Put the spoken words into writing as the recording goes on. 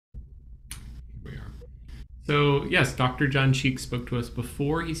So, yes, Dr. Jon Cheek spoke to us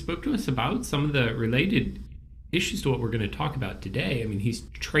before. He spoke to us about some of the related issues to what we're going to talk about today. I mean, he's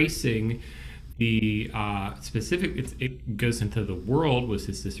tracing the specific, it goes into the world was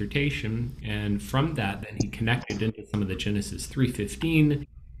his dissertation. And from that, then he connected into some of the Genesis 3:15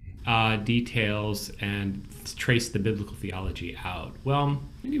 details and trace the biblical theology out. Well,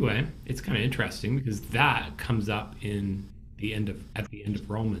 anyway, it's kind of interesting because that comes up in the end of at the end of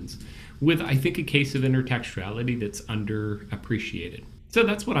Romans, with I think a case of intertextuality that's underappreciated. So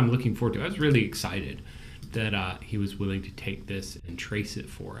that's what I'm looking forward to. I was really excited that he was willing to take this and trace it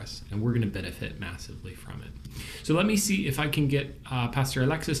for us, and we're going to benefit massively from it. So let me see if I can get Pastor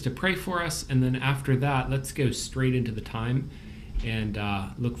Alexis to pray for us, and then after that, let's go straight into the time and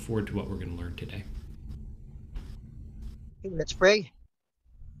look forward to what we're going to learn today. Okay, let's pray.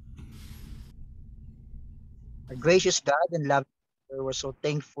 Our gracious God and loving Father, we're so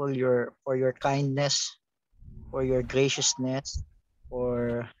thankful for your kindness, for your graciousness,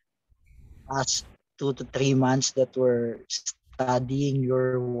 for us 2 to 3 months that we're studying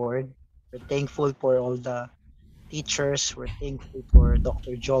your word. We're thankful for all the teachers. We're thankful for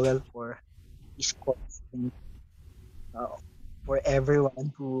Dr. Joel for his course and uh, for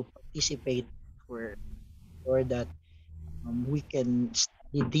everyone who participated for that we can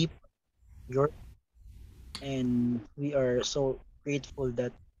study deep your, and we are so grateful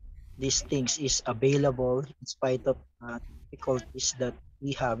that these things is available in spite of difficulties that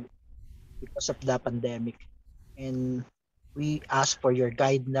we have because of the pandemic. And we ask for your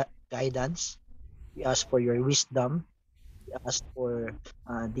guidance. We ask for your wisdom. We ask for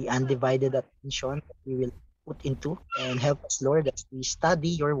the undivided attention that we will put into, and help us, Lord, as we study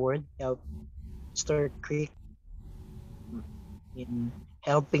your word. Help Stir Creek in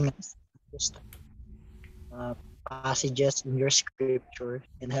helping us understand uh, passages in your scripture,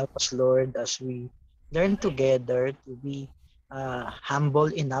 and help us, Lord, as we learn together to be humble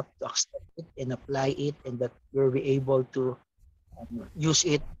enough to accept it and apply it, and that we'll be able to use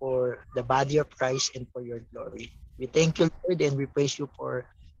it for the body of Christ and for your glory. We thank you, Lord, and we praise you for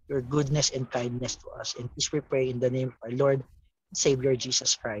your goodness and kindness to us. And this we pray in the name of our Lord and Savior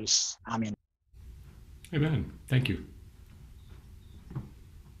Jesus Christ. Amen. Amen. Thank you.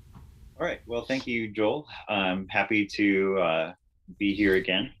 All right. Well, thank you, Joel. I'm happy to be here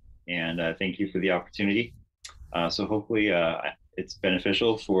again, and thank you for the opportunity. So hopefully it's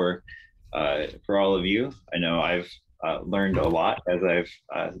beneficial for all of you. I know I've learned a lot as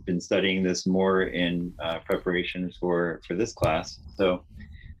I've been studying this more in preparation for this class. So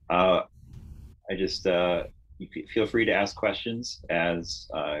I just you feel free to ask questions as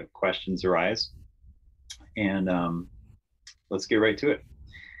questions arise, and let's get right to it.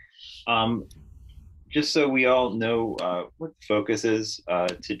 Just so we all know what the focus is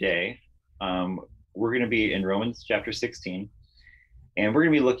today, we're going to be in Romans chapter 16, and we're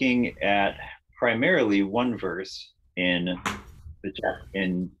going to be looking at primarily one verse in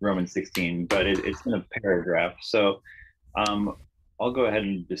Romans 16, but it's in a paragraph. So I'll go ahead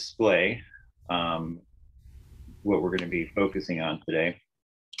and display what we're going to be focusing on today.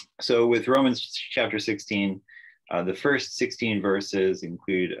 So with Romans chapter 16, the first 16 verses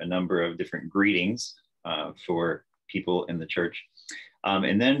include a number of different greetings for people in the church.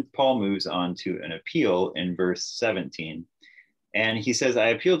 And then Paul moves on to an appeal in verse 17. And he says, I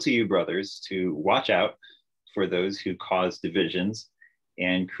appeal to you, brothers, to watch out for those who cause divisions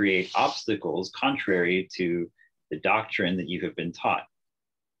and create obstacles contrary to the doctrine that you have been taught.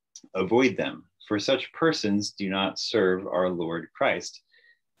 Avoid them, for such persons do not serve our Lord Christ,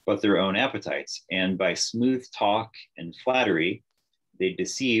 but their own appetites, and by smooth talk and flattery, they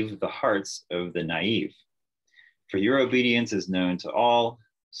deceive the hearts of the naive. For your obedience is known to all,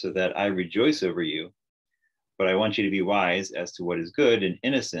 so that I rejoice over you, but I want you to be wise as to what is good and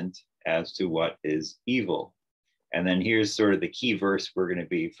innocent as to what is evil. And then here's sort of the key verse we're going to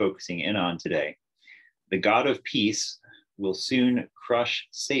be focusing in on today. The God of peace will soon crush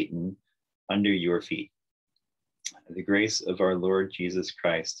Satan under your feet. The grace of our Lord Jesus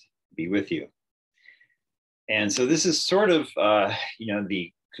Christ be with you. And so this is sort of,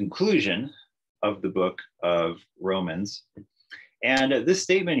 the conclusion of the book of Romans. And this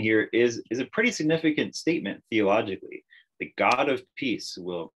statement here is a pretty significant statement theologically. The God of peace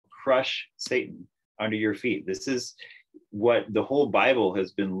will crush Satan under your feet. This is what the whole Bible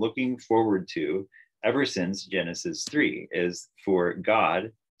has been looking forward to ever since Genesis 3, is for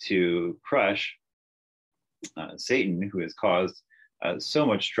God to crush Satan, who has caused so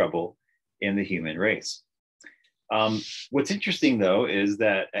much trouble in the human race. What's interesting, though, is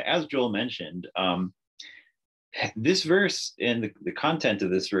that, as Joel mentioned, this verse and the content of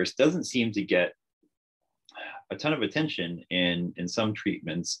this verse doesn't seem to get a ton of attention in some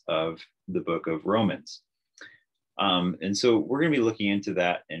treatments of the book of Romans. And so we're going to be looking into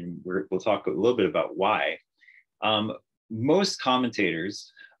that, and we'll talk a little bit about why. Most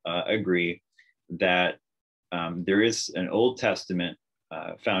commentators agree that there is an Old Testament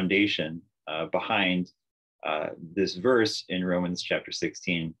foundation behind this verse in Romans chapter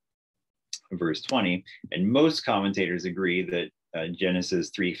 16, verse 20. And most commentators agree that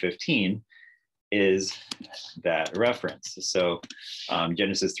Genesis 3:15 is that reference. So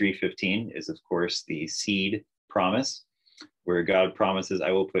Genesis 3:15 is, of course, the seed promise, where God promises,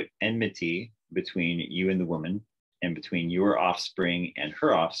 I will put enmity between you and the woman, and between your offspring and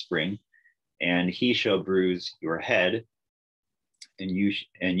her offspring, and he shall bruise your head, and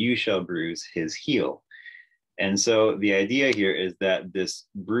you shall bruise his heel. And so the idea here is that this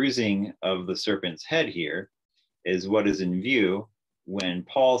bruising of the serpent's head here is what is in view when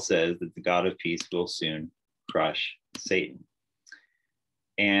Paul says that the God of peace will soon crush Satan.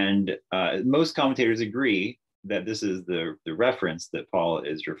 And most commentators agree that this is the reference that Paul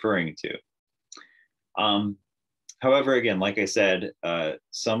is referring to. However, again, like I said,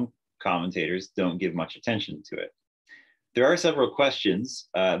 some commentators don't give much attention to it. There are several questions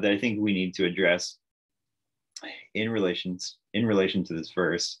that I think we need to address in relation to this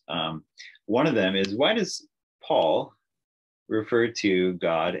verse. One of them is, why does Paul refer to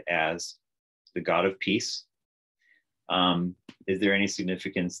God as the God of peace? Is there any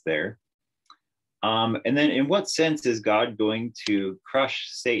significance there? And then in what sense is God going to crush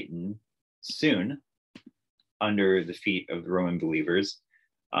Satan soon under the feet of the Roman believers?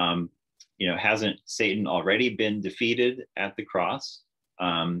 Hasn't Satan already been defeated at the cross?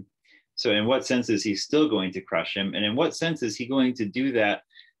 So in what sense is he still going to crush him? And in what sense is he going to do that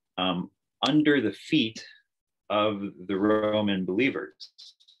under the feet of the Roman believers?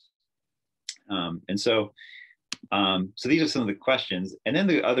 So these are some of the questions. And then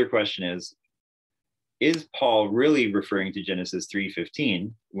the other question is Paul really referring to Genesis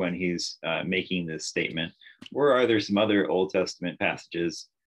 3:15 when he's making this statement? Or are there some other Old Testament passages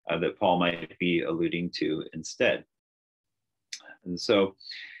that Paul might be alluding to instead? And so,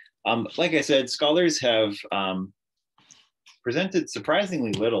 like I said, scholars have presented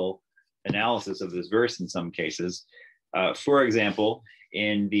surprisingly little analysis of this verse in some cases. For example,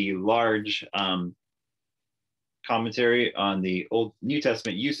 in the large commentary on the New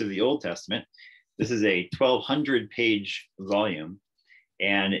Testament use of the Old Testament, this is a 1,200-page volume,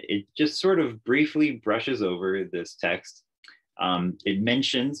 and it just sort of briefly brushes over this text. It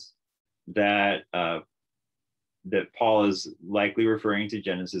mentions that that Paul is likely referring to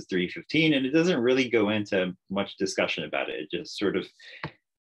Genesis 3:15, and it doesn't really go into much discussion about it. It just sort of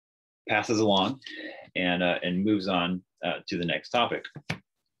passes along and moves on to the next topic.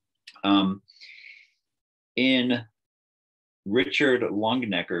 In Richard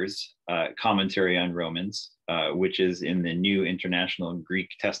Longenecker's commentary on Romans, which is in the New International Greek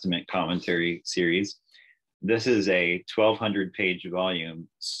Testament Commentary series, this is a 1,200-page volume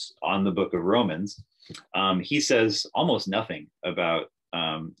on the book of Romans. He says almost nothing about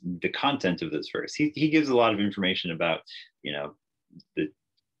the content of this verse. He gives a lot of information about, the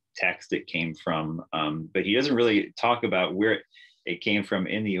text it came from, but he doesn't really talk about where it came from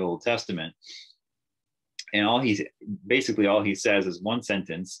in the Old Testament. And all he says is one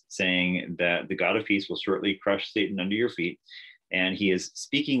sentence saying that the God of peace will shortly crush Satan under your feet. And he is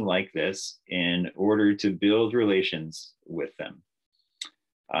speaking like this in order to build relations with them.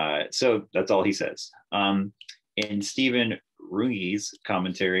 So that's all he says. In Stephen Runge's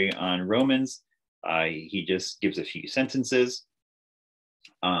commentary on Romans, he just gives a few sentences.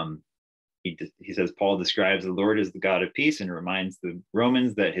 He says, Paul describes the Lord as the God of peace and reminds the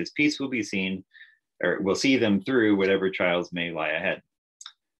Romans that his peace will be seen, or will see them through whatever trials may lie ahead.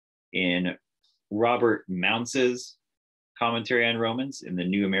 In Robert Mounce's commentary on Romans, in the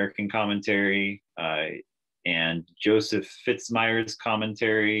New American Commentary, and Joseph Fitzmyer's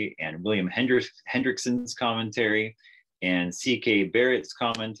commentary, and William Hendrickson's commentary, and C.K. Barrett's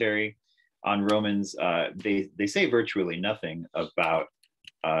commentary on Romans, they say virtually nothing about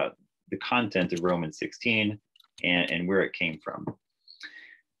the content of Romans 16 and where it came from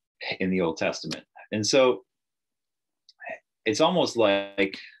in the Old Testament. And so it's almost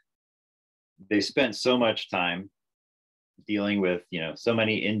like they spent so much time dealing with, so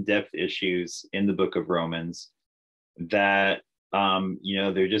many in-depth issues in the book of Romans that,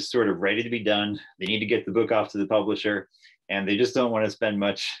 they're just sort of ready to be done. They need to get the book off to the publisher, and they just don't want to spend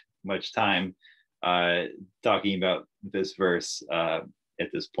much time talking about this verse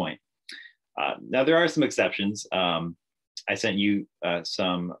at this point. Now, there are some exceptions. I sent you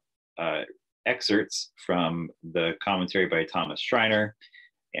some excerpts from the commentary by Thomas Schreiner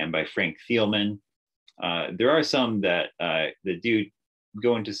and by Frank Thielman. There are some that do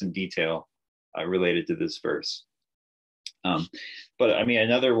go into some detail related to this verse. But I mean,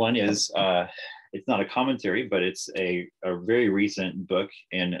 another one is, it's not a commentary, but it's a very recent book,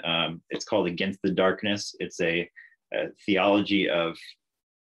 and it's called Against the Darkness. It's a theology of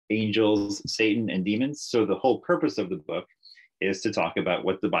angels, Satan, and demons. So the whole purpose of the book is to talk about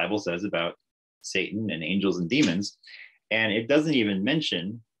what the Bible says about Satan and angels and demons. And it doesn't even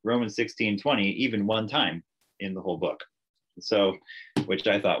mention Romans 16:20 even one time in the whole book. So, which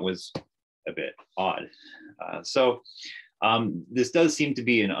I thought was a bit odd. This does seem to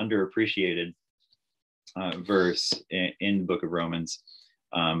be an underappreciated verse in the book of Romans.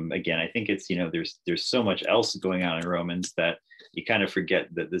 Again, I think it's, there's so much else going on in Romans that you kind of forget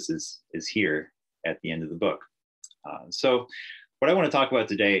that this is here at the end of the book. So what I want to talk about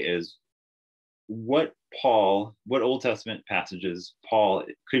today is what Old Testament passages Paul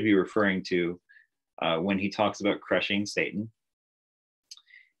could be referring to when he talks about crushing Satan.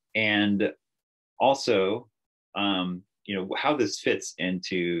 And also, how this fits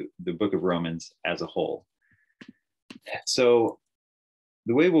into the book of Romans as a whole. So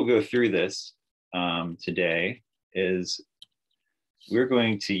the way we'll go through this today is we're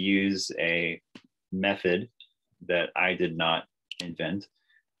going to use a method that I did not invent,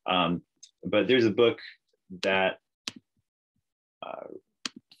 but there's a book that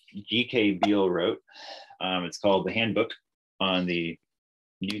G.K. Beale wrote. It's called The Handbook on the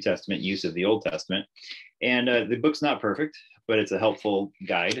New Testament Use of the Old Testament. And the book's not perfect, but it's a helpful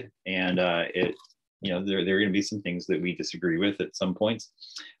guide. And there are going to be some things that we disagree with at some points.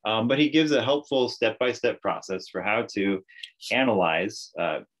 But he gives a helpful step-by-step process for how to analyze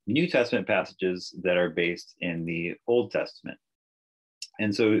New Testament passages that are based in the Old Testament.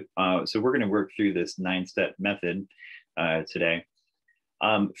 And so we're going to work through this 9-step method today.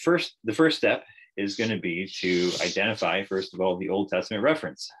 The first step is going to be to identify, first of all, the Old Testament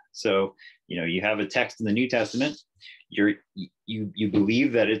reference. So, you have a text in the New Testament, you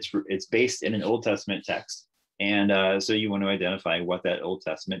believe that it's based in an Old Testament text. And so you want to identify what that Old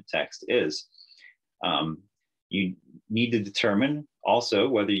Testament text is. You need to determine also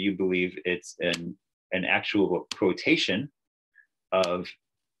whether you believe it's an actual quotation of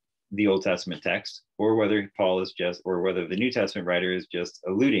the Old Testament text, or whether whether the New Testament writer is just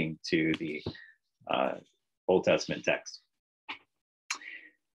alluding to the Old Testament text.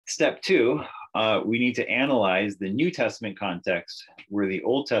 Step 2, we need to analyze the New Testament context where the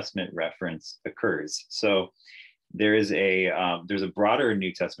Old Testament reference occurs. So there's a broader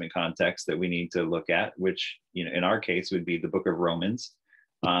New Testament context that we need to look at, which in our case would be the book of Romans.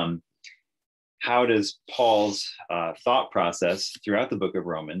 How does Paul's thought process throughout the book of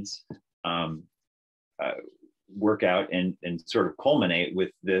Romans work out and sort of culminate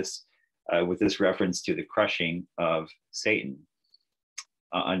with this reference to the crushing of Satan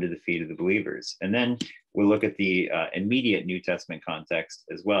under the feet of the believers? And then we'll look at the immediate New Testament context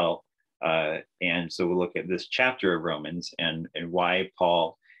as well. And so we'll look at this chapter of Romans and why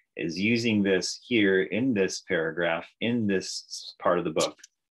Paul is using this here in this paragraph, in this part of the book.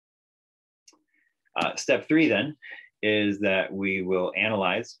 Step 3 then is that we will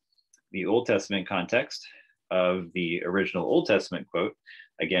analyze the Old Testament context of the original Old Testament quote.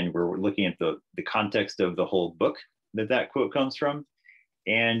 Again, we're looking at the context of the whole book that quote comes from,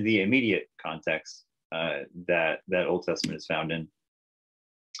 and the immediate context that Old Testament is found in.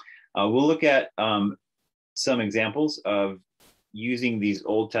 We'll look at some examples of using these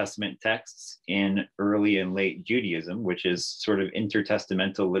Old Testament texts in early and late Judaism, which is sort of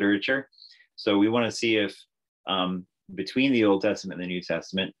intertestamental literature. So we want to see if between the Old Testament and the New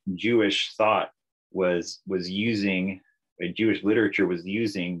Testament, Jewish thought was using, Jewish literature was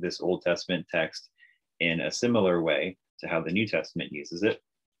using this Old Testament text in a similar way to how the New Testament uses it.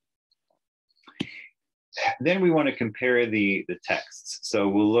 Then we want to compare the texts. So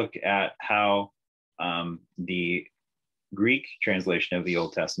we'll look at how the Greek translation of the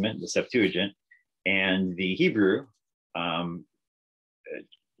Old Testament, the Septuagint, and the Hebrew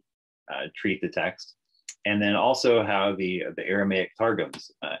treat the text, and then also how the Aramaic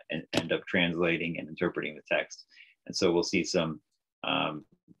Targums end up translating and interpreting the text. And so we'll see some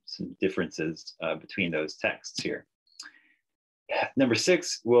differences between those texts here. Number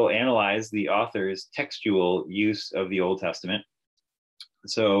 6, we'll analyze the author's textual use of the Old Testament.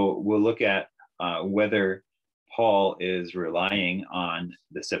 So we'll look at whether Paul is relying on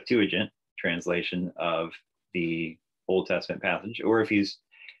the Septuagint translation of the Old Testament passage, or if he's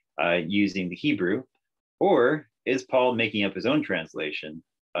using the Hebrew, or is Paul making up his own translation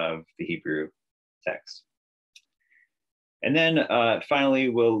of the Hebrew text. And then finally,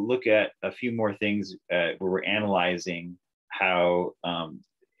 we'll look at a few more things where we're analyzing how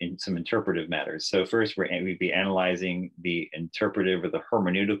in some interpretive matters. So first, we'd be analyzing the interpretive or the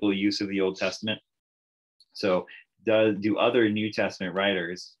hermeneutical use of the Old Testament. So do other New Testament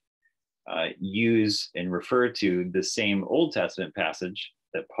writers use and refer to the same Old Testament passage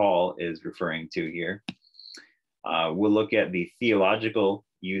that Paul is referring to here? We'll look at the theological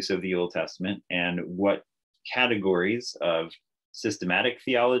use of the Old Testament and what categories of systematic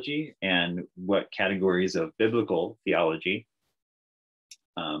theology and what categories of biblical theology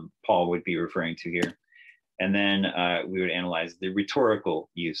Paul would be referring to here. And then we would analyze the rhetorical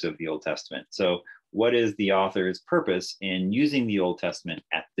use of the Old Testament. So what is the author's purpose in using the Old Testament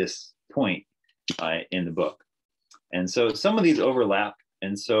at this point in the book? And so some of these overlap.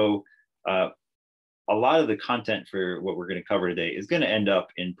 And so a lot of the content for what we're going to cover today is going to end up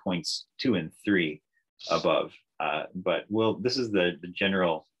in points 2 and 3 above. But this is the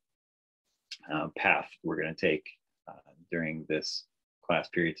general path we're going to take during this class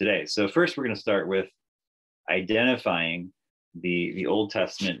period today. So first, we're going to start with identifying the Old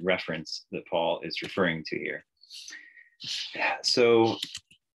Testament reference that Paul is referring to here. So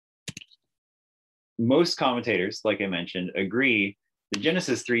most commentators, like I mentioned, agree that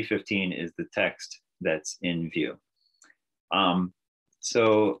Genesis 3:15 is the text that's in view.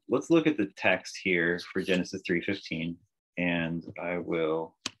 So let's look at the text here for Genesis 3:15, and I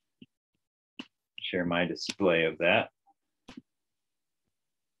will share my display of that.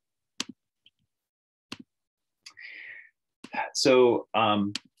 So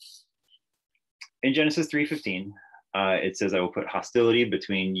in Genesis 3:15, it says, I will put hostility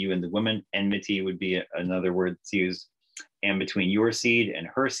between you and the woman. Enmity would be another word that's used. And between your seed and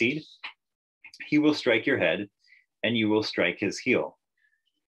her seed, he will strike your head and you will strike his heel.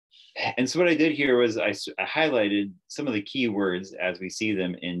 And so what I did here was I highlighted some of the key words as we see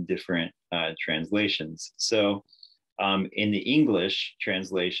them in different translations. So in the English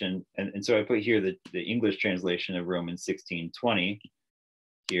translation, and so I put here the English translation of Romans 16:20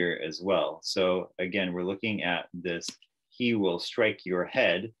 here as well. So again, we're looking at this, he will strike your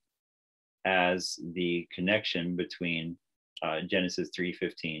head, as the connection between Genesis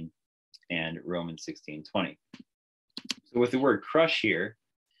 3:15 and Romans 16:20. So with the word crush here,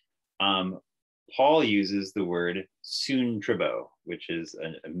 Paul uses the word suntribo, which is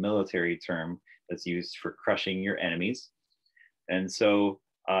a military term that's used for crushing your enemies. And so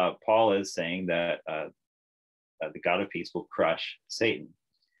Paul is saying that the God of peace will crush Satan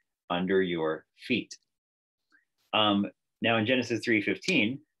under your feet. Now in Genesis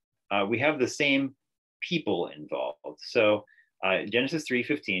 3:15, we have the same people involved. So Genesis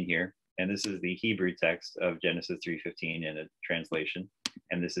 3:15 here, and this is the Hebrew text of Genesis 3:15 in a translation,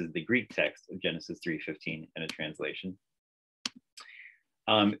 and this is the Greek text of Genesis 3:15 in a translation.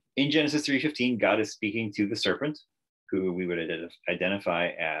 In Genesis 3:15, God is speaking to the serpent, who we would identify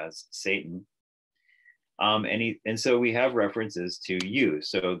as Satan. And so we have references to you.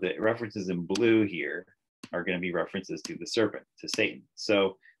 So the references in blue here are going to be references to the serpent, to Satan.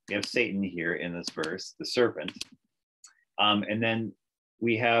 So we have Satan here in this verse, the serpent. And then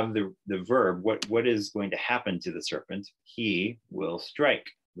we have the verb, what is going to happen to the serpent? He will strike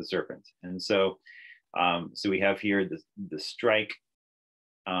the serpent. And so we have here the strike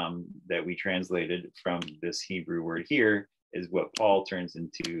that we translated from this Hebrew word here is what Paul turns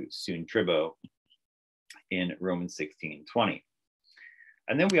into suntribo in Romans 16:20.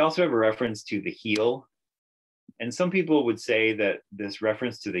 And then we also have a reference to the heel. And some people would say that this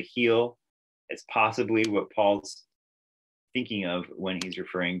reference to the heel is possibly what Paul's thinking of when he's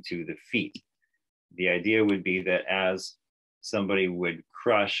referring to the feet. The idea would be that as somebody would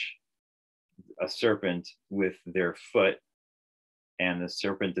crush a serpent with their foot, and the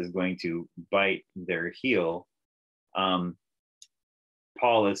serpent is going to bite their heel,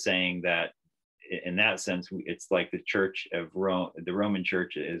 Paul is saying that in that sense, it's like the church of Rome, the Roman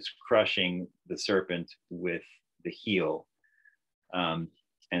church is crushing the serpent with the heel.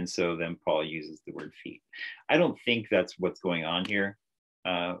 And so then Paul uses the word feet. I don't think that's what's going on here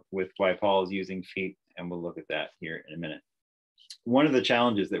with why Paul is using feet, and we'll look at that here in a minute. One of the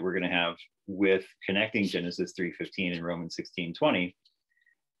challenges that we're going to have with connecting Genesis 3:15 and Romans 16:20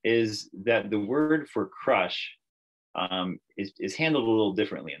 is that the word for crush is handled a little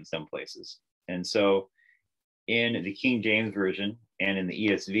differently in some places. And so in the King James Version and in the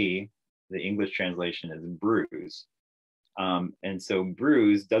ESV, the English translation is bruise. And so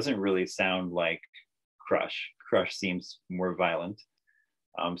bruise doesn't really sound like crush. Crush seems more violent.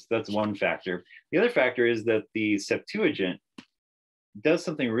 So that's one factor. The other factor is that the Septuagint does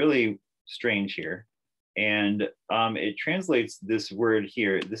something really strange here. And it translates this word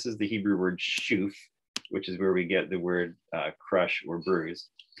here. This is the Hebrew word shuf, which is where we get the word crush or bruise.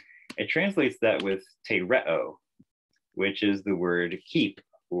 It translates that with tereo, which is the word keep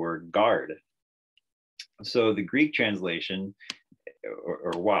or guard. So the Greek translation,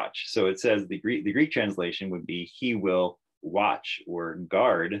 or watch. So it says the Greek translation would be, he will watch or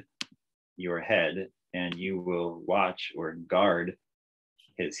guard your head, and you will watch or guard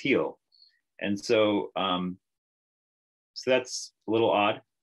his heel. And so, so that's a little odd.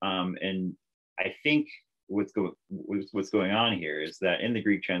 And I think what's going on here is that in the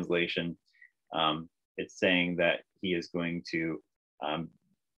Greek translation, it's saying that he is going to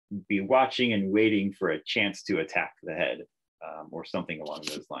be watching and waiting for a chance to attack the head, or something along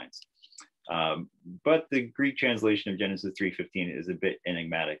those lines. But the Greek translation of Genesis 3:15 is a bit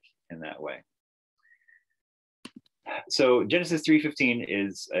enigmatic in that way. So Genesis 3:15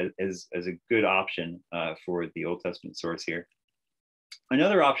 is a good option for the Old Testament source here.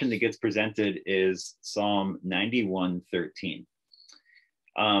 Another option that gets presented is Psalm 91:13.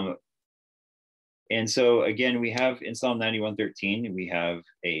 And so again, we have in Psalm 91:13, we have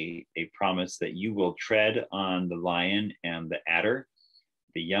a promise that you will tread on the lion and the adder,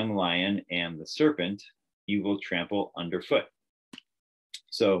 the young lion and the serpent, you will trample underfoot.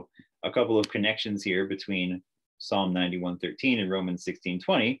 So a couple of connections here between Psalm 91:13 and Romans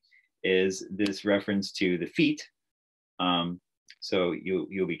 16:20 is this reference to the feet. So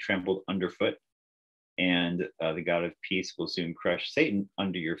you'll be trampled underfoot, and the God of peace will soon crush Satan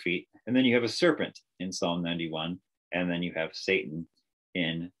under your feet. And then you have a serpent in Psalm 91, and then you have Satan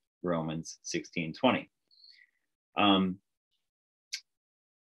in Romans 16:20.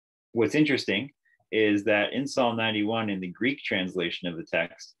 What's interesting is that in Psalm 91, in the Greek translation of the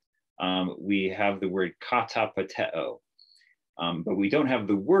text, we have the word katapateo, but we don't have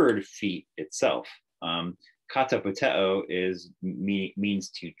the word feet itself. Katapateo means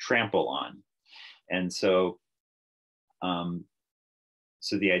to trample on. And so,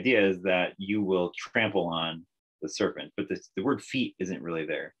 so the idea is that you will trample on the serpent, but the word feet isn't really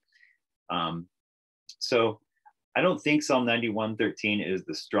there. So I don't think Psalm 91:13 is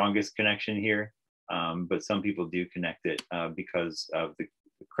the strongest connection here, but some people do connect it because of the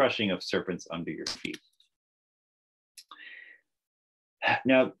crushing of serpents under your feet.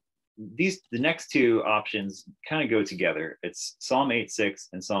 Now, the next two options kind of go together. It's Psalm 8:6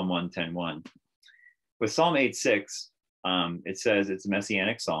 and Psalm 110:1. With Psalm 8:6, it says it's a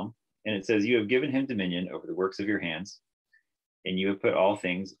messianic psalm, and it says, you have given him dominion over the works of your hands, and you have put all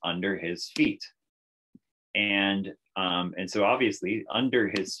things under his feet. And so obviously under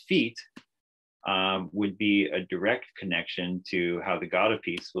his feet would be a direct connection to how the God of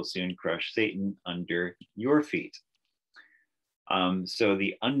peace will soon crush Satan under your feet. So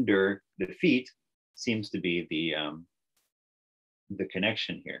the under the feet seems to be the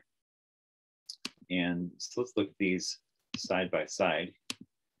connection here. And so let's look at these side by side.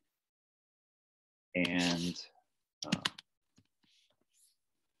 And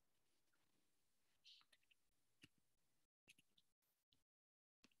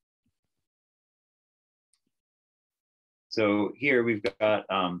so here we've got,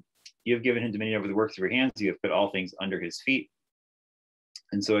 you have given him dominion over the works of your hands. You have put all things under his feet.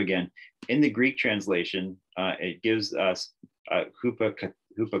 And so again, in the Greek translation, it gives us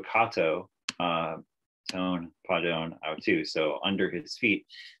hupakato, tone, padon, autu, so under his feet,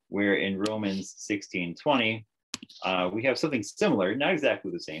 where in Romans 16:20, we have something similar, not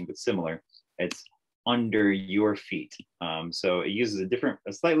exactly the same, but similar. It's under your feet. So it uses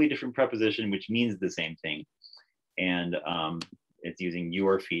a slightly different preposition, which means the same thing. And it's using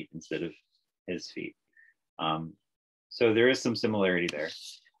your feet instead of his feet. So there is some similarity there.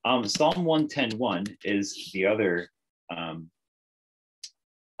 Psalm 110:1 is the other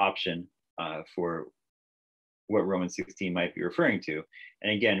option for what Romans 16 might be referring to.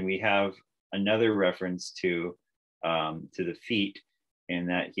 And again, we have another reference to the feet, in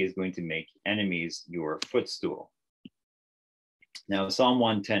that he is going to make enemies your footstool. Now, Psalm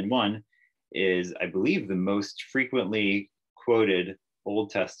 110:1 is, I believe, the most frequently quoted Old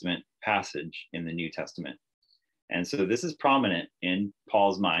Testament passage in the New Testament. And so this is prominent in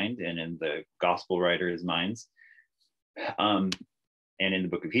Paul's mind and in the gospel writers' minds, and in the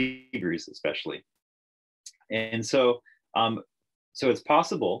book of Hebrews especially. And so, so it's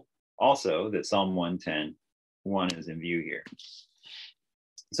possible also that Psalm 110:1 is in view here.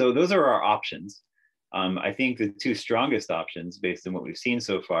 So those are our options. I think the two strongest options, based on what we've seen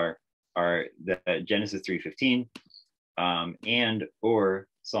so far, are that Genesis 3:15 and or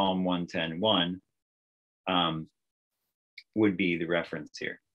Psalm 110:1. would be the reference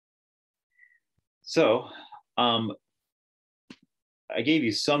here. So I gave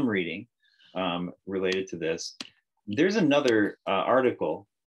you some reading related to this. There's another article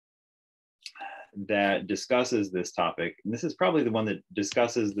that discusses this topic. And this is probably the one that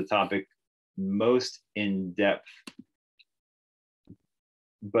discusses the topic most in depth.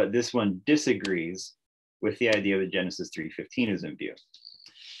 But this one disagrees with the idea that Genesis 3:15 is in view.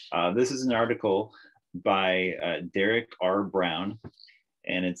 This is an article by Derek R. Brown,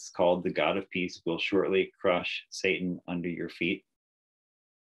 and it's called "The God of Peace Will Shortly Crush Satan Under Your Feet."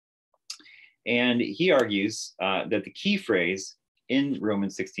 And he argues that the key phrase in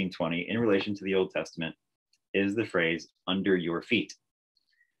Romans 16:20 in relation to the Old Testament is the phrase "under your feet."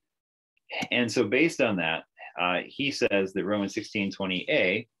 And so based on that, he says that Romans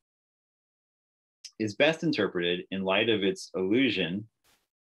 16:20a is best interpreted in light of its allusion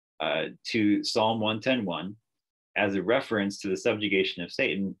to Psalm 110:1 as a reference to the subjugation of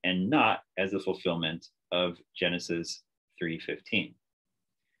Satan and not as a fulfillment of Genesis 3:15.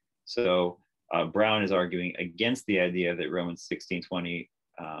 So Brown is arguing against the idea that Romans 16:20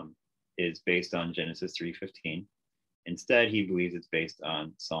 is based on Genesis 3:15. Instead, he believes it's based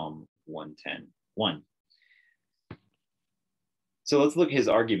on Psalm 110:1. So let's look at his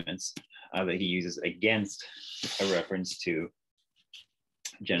arguments that he uses against a reference to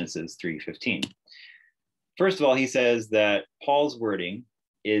Genesis 3:15. First of all, he says that Paul's wording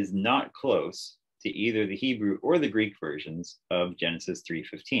is not close to either the Hebrew or the Greek versions of Genesis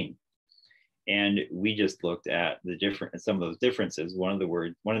 3:15. And we just looked at some of those differences. One of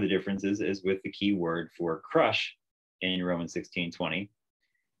the differences is with the key word for crush in Romans 16:20.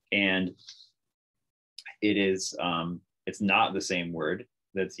 And it's not the same word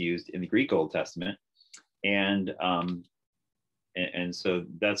that's used in the Greek Old Testament. And so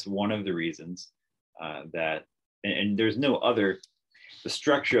that's one of the reasons that there's no other, the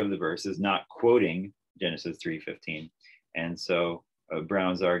structure of the verse is not quoting Genesis 3:15. And so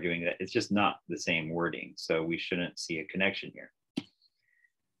Brown's arguing that it's just not the same wording. So we shouldn't see a connection here.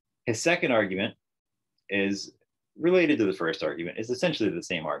 His second argument is related to the first argument. It's essentially the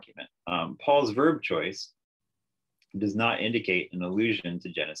same argument. Paul's verb choice does not indicate an allusion to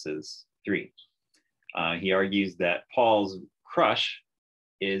Genesis 3. He argues that Paul's crush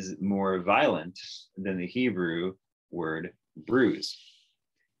is more violent than the Hebrew word bruise.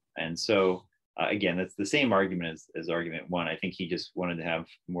 And so, again, that's the same argument as argument one. I think he just wanted to have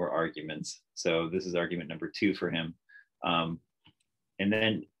more arguments. So this is argument number 2 for him. And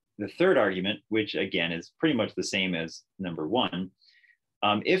then the third argument, which again is pretty much the same as number 1,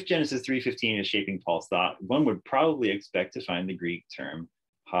 if Genesis 3:15 is shaping Paul's thought, one would probably expect to find the Greek term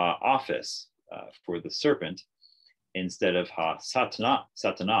ha-ophis for the serpent instead of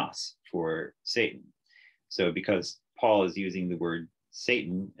ha-satanas for Satan. So because Paul is using the word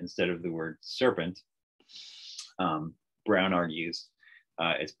Satan instead of the word serpent, Brown argues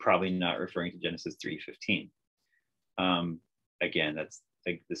it's probably not referring to Genesis 3:15. Again, that's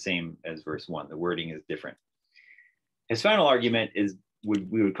like the same as verse 1. The wording is different. His final argument is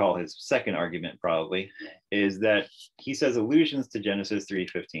we would call his second argument probably, is that he says allusions to Genesis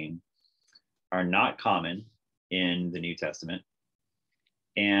 3:15 are not common in the New Testament,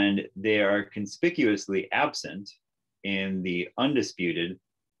 and they are conspicuously absent in the undisputed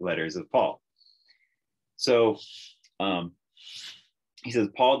letters of Paul. So he says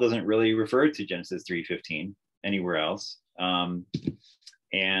Paul doesn't really refer to Genesis 3:15 anywhere else.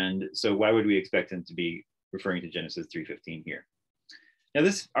 And so why would we expect him to be referring to Genesis 3:15 here? Now,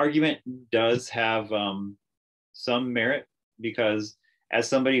 this argument does have some merit, because as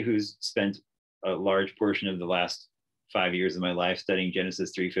somebody who's spent a large portion of the last 5 years of my life studying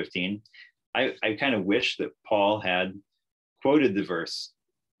Genesis 3:15, I kind of wish that Paul had quoted the verse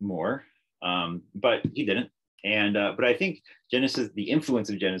more, but he didn't. And but I think the influence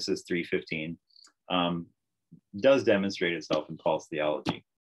of Genesis 3:15 does demonstrate itself in Paul's theology.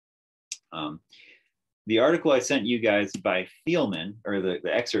 The article I sent you guys by Thielman, or the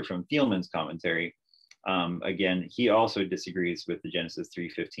excerpt from Thielman's commentary, again, he also disagrees with the Genesis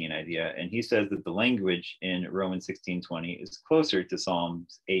 3:15 idea, and he says that the language in Romans 16:20 is closer to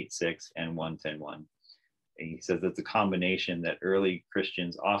Psalms 8:6 and 110:1. He says that's a combination that early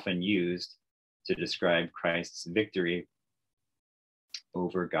Christians often used to describe Christ's victory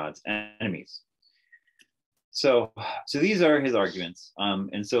over God's enemies. So these are his arguments,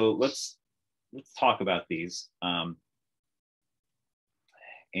 and so let's talk about these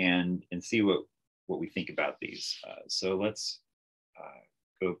and see what we think about these. So let's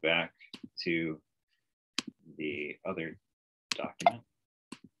go back to the other document.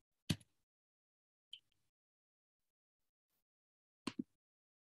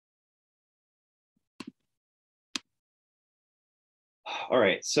 All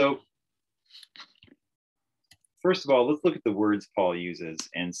right, so first of all, let's look at the words Paul uses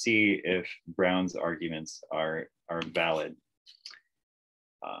and see if Brown's arguments are valid.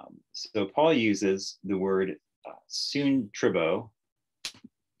 So Paul uses the word soon tribo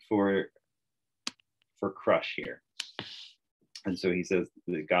for crush here. And so he says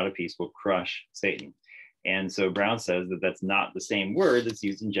the God of peace will crush Satan. And so Brown says that that's not the same word that's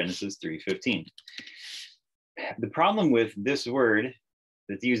used in Genesis 3:15. The problem with this word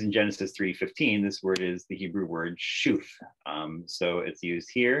that's used in Genesis 3:15, this word is the Hebrew word shuf. So it's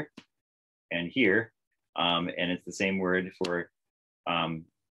used here and here, and it's the same word for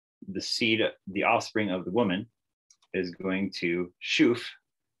the seed, the offspring of the woman is going to shuf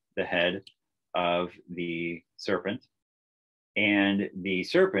the head of the serpent, and the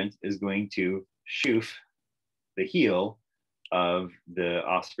serpent is going to shuf the heel of the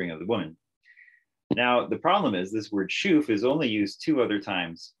offspring of the woman. Now, the problem is this word shuf is only used 2 other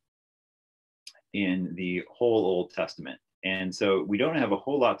times in the whole Old Testament. And so we don't have a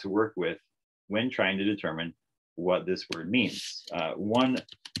whole lot to work with when trying to determine what this word means. One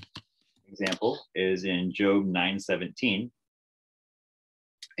example is in Job 9:17.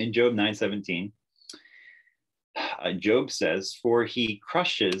 In Job 9:17, Job says, "For he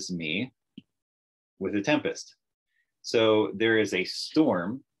crushes me with a tempest." So there is a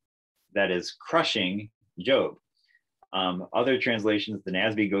storm that is crushing Job. Other translations, the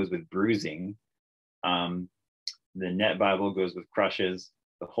NASB goes with bruising. The Net Bible goes with crushes.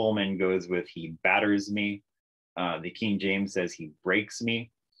 The Holman goes with he batters me. The King James says he breaks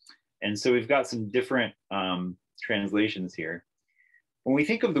me. And so we've got some different translations here. When we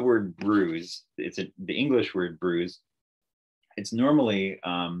think of the word bruise, the English word bruise, it's normally,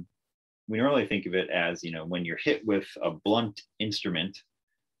 we normally think of it as, when you're hit with a blunt instrument,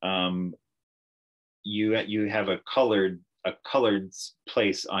 you have a colored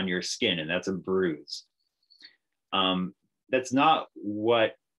place on your skin, and that's a bruise. That's not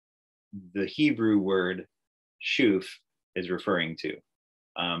what the Hebrew word shuf is referring to.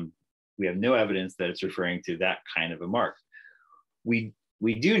 We have no evidence that it's referring to that kind of a mark. We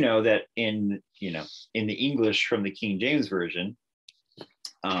do know that in the English from the King James Version,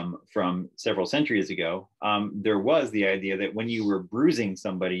 from several centuries ago, there was the idea that when you were bruising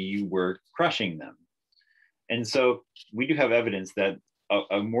somebody, you were crushing them. And so we do have evidence that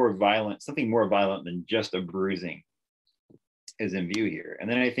something more violent than just a bruising is in view here. And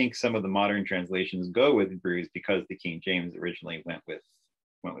then I think some of the modern translations go with bruise because the King James originally went with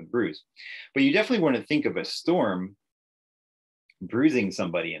bruise. But you definitely want to think of a storm bruising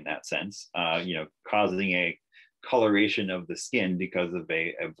somebody in that sense, causing a coloration of the skin because of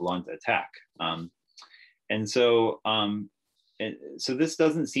a blunt attack. So this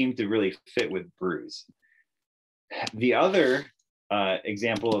doesn't seem to really fit with bruise. The other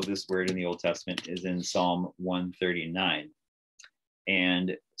example of this word in the Old Testament is in Psalm 139.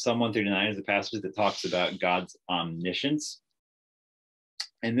 And Psalm 139 is a passage that talks about God's omniscience.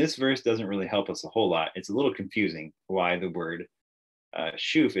 And this verse doesn't really help us a whole lot. It's a little confusing why the word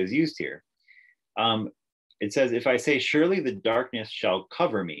shuf is used here. It says, "If I say, surely the darkness shall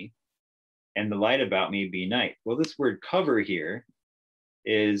cover me, and the light about me be night." Well, this word cover here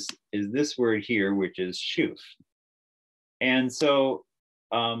is this word here, which is shuf. And so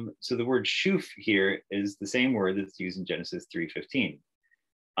the word shuf here is the same word that's used in Genesis 3:15.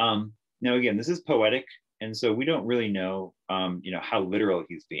 Now, again, this is poetic, and so we don't really know, how literal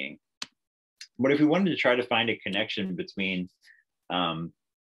he's being. But if we wanted to try to find a connection between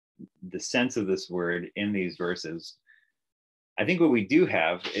the sense of this word in these verses, I think what we do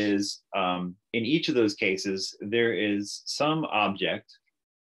have is, in each of those cases, there is some object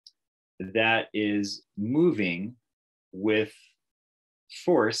that is moving with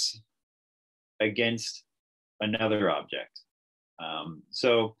force against another object.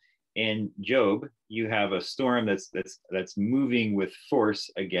 So in Job, you have a storm that's moving with force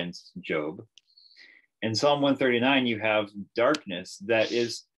against Job. In Psalm 139, you have darkness that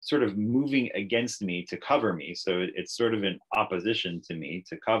is sort of moving against me to cover me. So it's sort of in opposition to me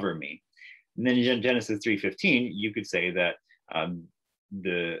to cover me. And then in Genesis 3:15, you could say that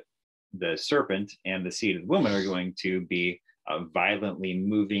the serpent and the seed of the woman are going to be violently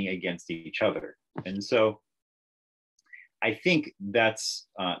moving against each other. And so I think that's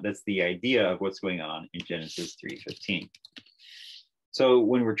the idea of what's going on in Genesis 3:15. So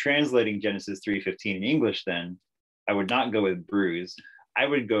when we're translating Genesis 3:15 in English, then I would not go with bruise. I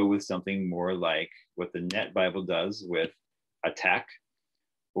would go with something more like what the Net Bible does with attack,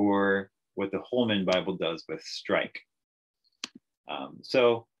 or what the Holman Bible does with strike.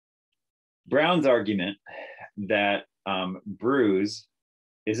 So Brown's argument that bruise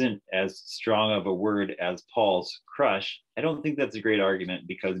isn't as strong of a word as Paul's crush, I don't think that's a great argument,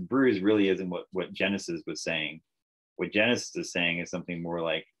 because bruise really isn't what Genesis was saying. What Genesis is saying is something more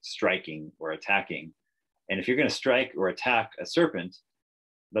like striking or attacking. And if you're going to strike or attack a serpent,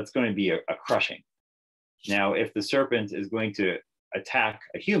 that's going to be a crushing. Now, if the serpent is going to attack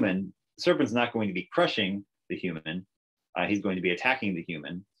a human, the serpent's not going to be crushing the human. He's going to be attacking the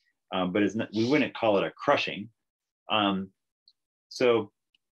human, but we wouldn't call it a crushing. So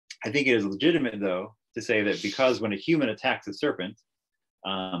I think it is legitimate, though, to say that because when a human attacks a serpent,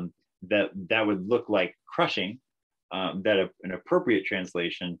 that would look like crushing, that an appropriate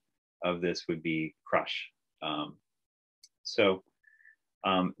translation of this would be crush. So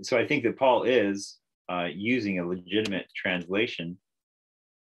I think that Paul is using a legitimate translation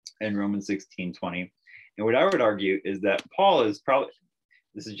in Romans 16:20. And what I would argue is that Paul is probably,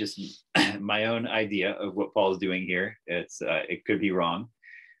 this is just my own idea of what Paul is doing here. It could be wrong.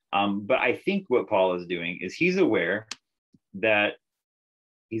 But I think what Paul is doing is he's aware of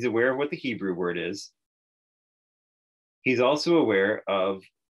what the Hebrew word is. He's also aware of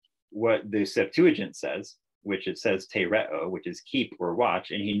what the Septuagint says, which it says tereo, which is keep or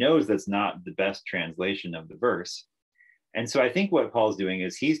watch, and he knows that's not the best translation of the verse. And so I think what Paul's doing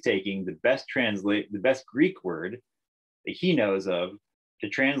is he's taking the best Greek word that he knows of to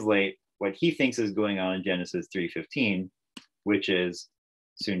translate what he thinks is going on in Genesis 3:15, which is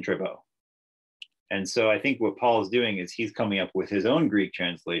sun trebo. And so I think what Paul is doing is he's coming up with his own Greek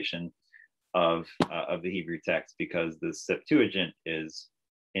translation of the Hebrew text, because the Septuagint is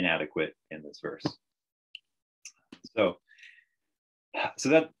inadequate in this verse. So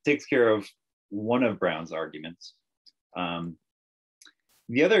that takes care of one of Brown's arguments. Another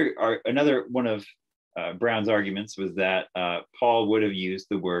one of Brown's arguments was that Paul would have used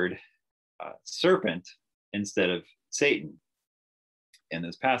the word serpent instead of Satan in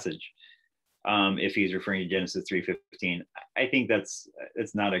this passage, if he's referring to Genesis 3:15. I think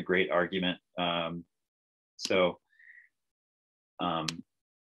it's not a great argument. And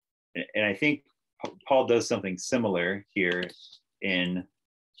I think Paul does something similar here in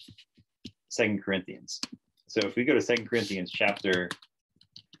 2 Corinthians. So if we go to 2 Corinthians chapter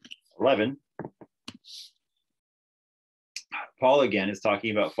 11, Paul again is talking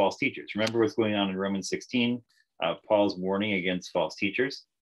about false teachers. Remember what's going on in Romans 16, Paul's warning against false teachers.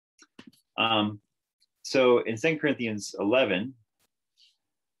 So in 2 Corinthians 11,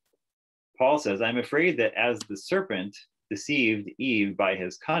 Paul says, I'm afraid that as the serpent deceived Eve by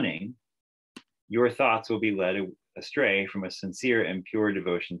his cunning, your thoughts will be led astray from a sincere and pure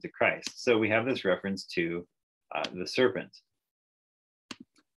devotion to Christ. So we have this reference to the serpent.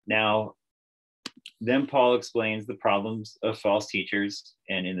 Now, then Paul explains the problems of false teachers,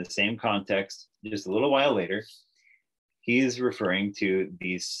 and in the same context, just a little while later, he's referring to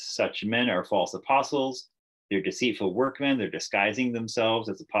such men are false apostles. They're deceitful workmen. They're disguising themselves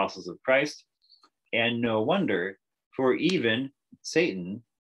as apostles of Christ. And no wonder, for even Satan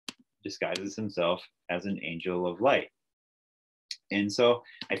disguises himself as an angel of light. And so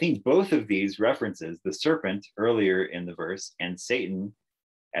I think both of these references, the serpent earlier in the verse and Satan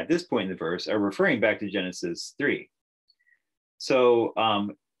at this point in the verse, are referring back to Genesis 3. So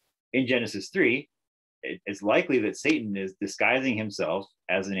in Genesis 3, it's likely that Satan is disguising himself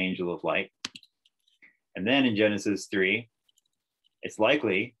as an angel of light. And then in Genesis 3, it's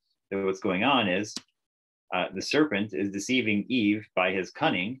likely that what's going on is the serpent is deceiving Eve by his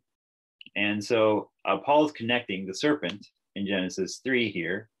cunning. And so Paul is connecting the serpent in Genesis 3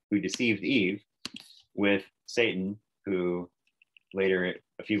 here, who deceived Eve, with Satan, who later,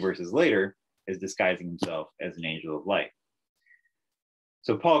 a few verses later, is disguising himself as an angel of light.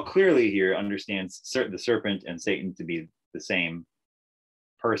 So Paul clearly here understands the serpent and Satan to be the same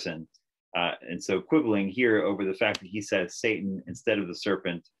person. And so quibbling here over the fact that he says Satan instead of the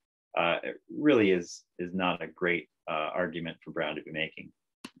serpent really is not a great argument for Brown to be making.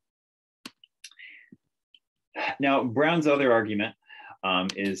 Now, Brown's other argument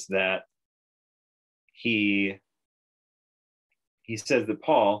is that he says that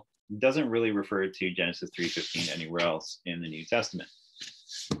Paul doesn't really refer to Genesis 3:15 anywhere else in the New Testament.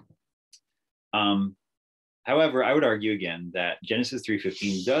 However, I would argue again that Genesis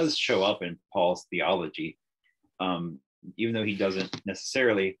 3:15 does show up in Paul's theology, even though he doesn't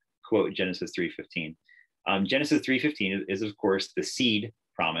necessarily quote Genesis 3:15. Genesis 3:15 is, of course, the seed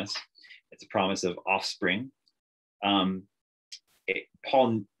promise. It's a promise of offspring.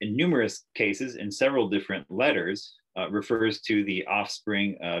 Paul, in numerous cases, in several different letters, refers to the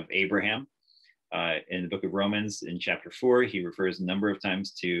offspring of Abraham. In the book of Romans, in chapter 4, he refers a number of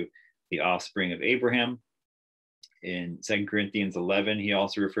times to the offspring of Abraham. In 2 Corinthians 11, he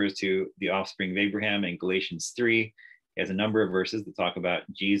also refers to the offspring of Abraham. In Galatians 3, he has a number of verses that talk about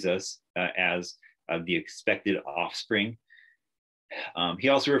Jesus as the expected offspring. He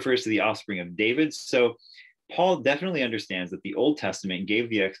also refers to the offspring of David. So Paul definitely understands that the Old Testament gave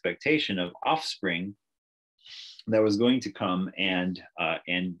the expectation of offspring that was going to come and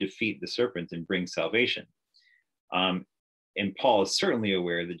defeat the serpent and bring salvation. And Paul is certainly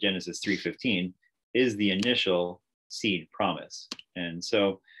aware that Genesis 3:15 is the initial seed promise. And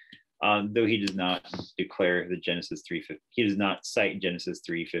so, though he does not declare the Genesis 3:15, he does not cite Genesis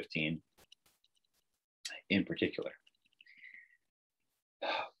 3:15 in particular.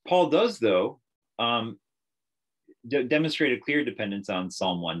 Paul does, though, demonstrate a clear dependence on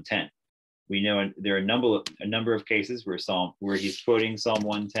Psalm 110. We know there are a number of cases where he's quoting Psalm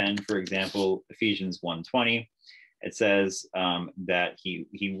 110. For example, Ephesians 1:20. It says that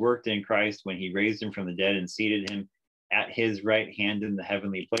he worked in Christ when he raised him from the dead and seated him at his right hand in the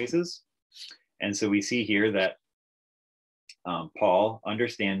heavenly places. And so we see here that Paul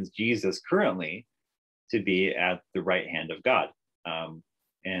understands Jesus currently to be at the right hand of God.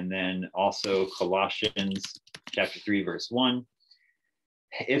 And then also Colossians chapter 3, verse 1.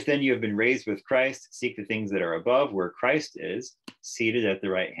 If then you have been raised with Christ, seek the things that are above, where Christ is, seated at the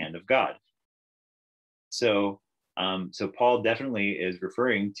right hand of God. So Paul definitely is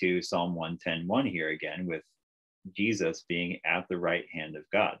referring to Psalm 110:1 here again, with Jesus being at the right hand of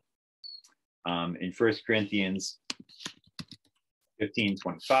God. In 1 Corinthians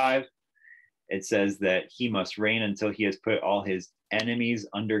 15:25, it says that he must reign until he has put all his enemies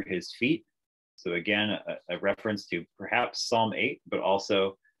under his feet. So again, a reference to perhaps Psalm 8, but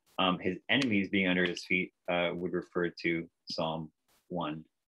also his enemies being under his feet would refer to Psalm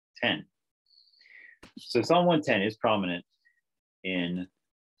 110. So Psalm 110 is prominent in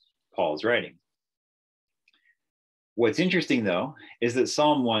Paul's writing. What's interesting, though, is that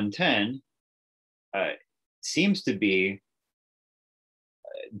Psalm 110 seems to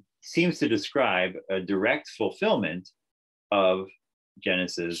describe a direct fulfillment of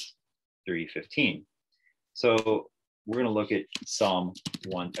Genesis 3:15. So we're going to look at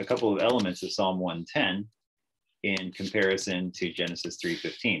a couple of elements of Psalm 110 in comparison to Genesis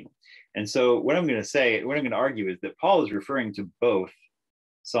 3:15. And so what I'm going to argue is that Paul is referring to both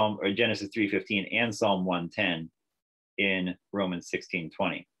Genesis 3:15 and Psalm 110 in Romans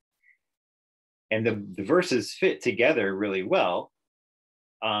 16:20. And the verses fit together really well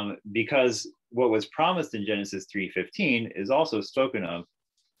because what was promised in Genesis 3:15 is also spoken of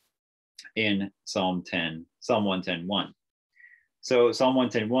in Psalm 110:1. So Psalm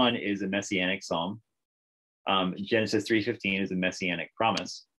 110:1 is a messianic psalm. Genesis 3:15 is a messianic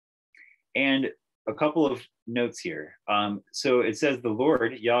promise. And a couple of notes here. So it says, the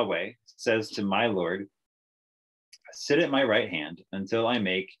Lord, Yahweh, says to my Lord, sit at my right hand until I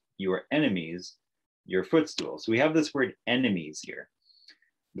make your enemies your footstool. So we have this word enemies here.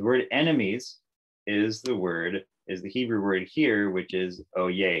 The word enemies is the Hebrew word here, which is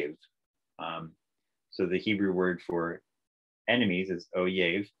oyev. So the Hebrew word for enemies is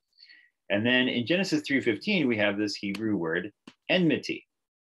oyev. And then in Genesis 3:15, we have this Hebrew word enmity.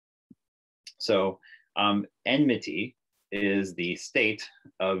 So enmity is the state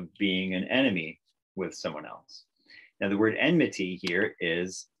of being an enemy with someone else. Now the word enmity here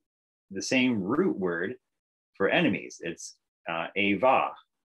is the same root word for enemies. It's ava.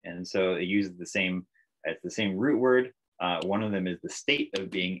 And so it uses the same root word. One of them is the state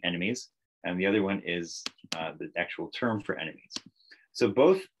of being enemies, and the other one is the actual term for enemies. So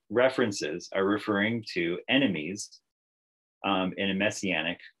both references are referring to enemies in a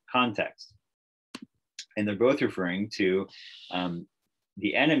messianic context. And they're both referring to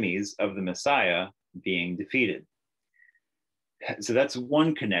the enemies of the Messiah being defeated. So that's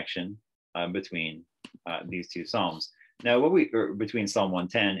one connection between these two Psalms. Now, between Psalm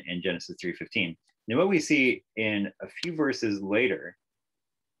 110 and Genesis 3:15. Now, what we see in a few verses later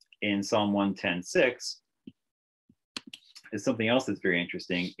in Psalm 110:6 is something else that's very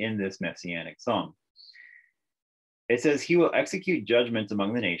interesting in this messianic psalm. It says, he will execute judgment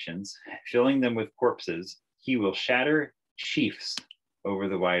among the nations, filling them with corpses. He will shatter chiefs over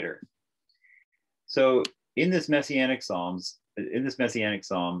the wide earth. So in this messianic psalm,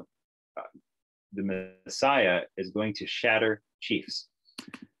 the Messiah is going to shatter chiefs.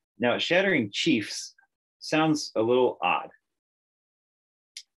 Now, shattering chiefs sounds a little odd.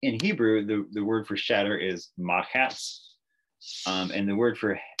 In Hebrew, the word for shatter is machats, and the word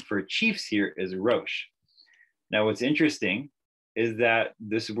for chiefs here is rosh. Now, what's interesting is that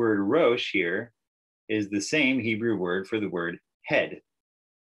this word rosh here is the same Hebrew word for the word head.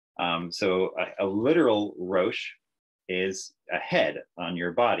 So a literal rosh is a head on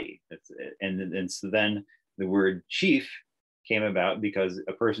your body. And so then the word chief came about because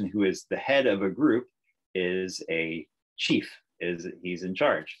a person who is the head of a group is a chief, he's in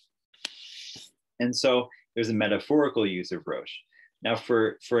charge. And so there's a metaphorical use of Rosh. Now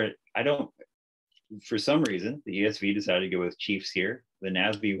for some reason, the ESV decided to go with chiefs here. The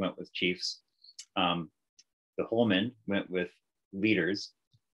NASB went with chiefs. The Holman went with leaders.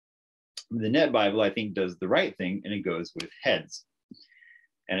 The Net Bible, I think, does the right thing, and it goes with heads.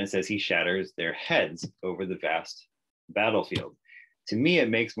 And it says he shatters their heads over the vast battlefield. To me, it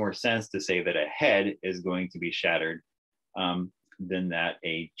makes more sense to say that a head is going to be shattered than that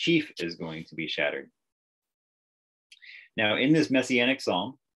a chief is going to be shattered. Now, in this messianic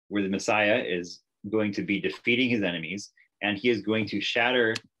psalm, where the Messiah is going to be defeating his enemies, and he is going to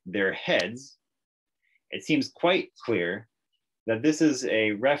shatter their heads, it seems quite clear that this is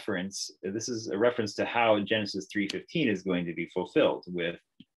a reference to how Genesis 3:15 is going to be fulfilled, with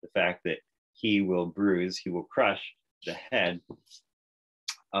the fact that he will crush the head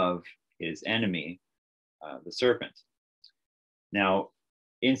of his enemy, the serpent. Now,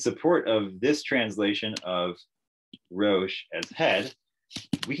 in support of this translation of Rosh as head,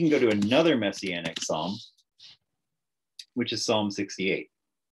 we can go to another messianic psalm, which is Psalm 68.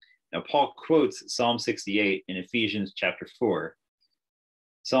 Now, Paul quotes Psalm 68 in Ephesians chapter 4.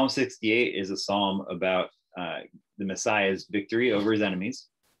 Psalm 68 is a psalm about the Messiah's victory over his enemies.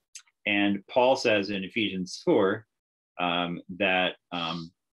 And Paul says in Ephesians 4 that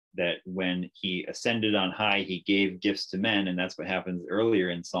when he ascended on high, he gave gifts to men. And that's what happens earlier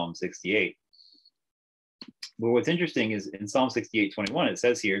in Psalm 68. Well, what's interesting is in Psalm 68:21, it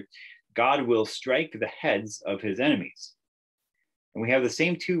says here, God will strike the heads of his enemies. And we have the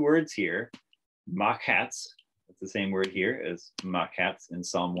same two words here, makats, that's the same word here as makats in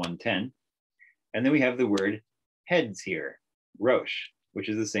Psalm 110. And then we have the word heads here, rosh, which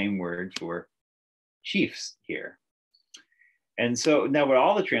is the same word for chiefs here. And so now what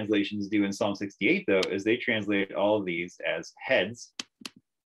all the translations do in Psalm 68, though, is they translate all of these as heads,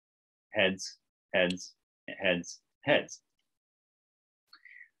 heads, heads, heads, heads.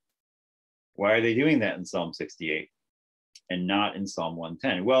 Why are they doing that in Psalm 68 and not in Psalm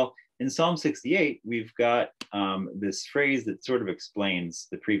 110? Well, in Psalm 68, we've got this phrase that sort of explains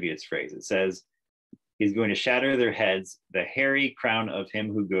the previous phrase. It says, he's going to shatter their heads, the hairy crown of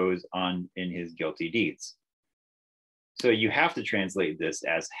him who goes on in his guilty deeds. So you have to translate this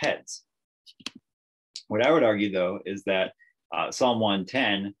as heads. What I would argue, though, is that Psalm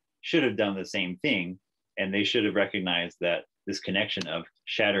 110 should have done the same thing, and they should have recognized that this connection of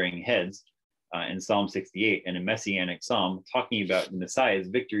shattering heads in Psalm 68 and a messianic psalm talking about the Messiah's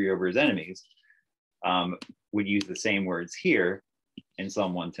victory over his enemies would use the same words here in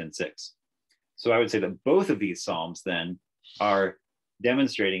Psalm 110:6. So I would say that both of these psalms then are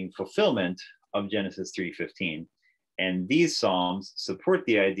demonstrating fulfillment of Genesis 3:15. And these psalms support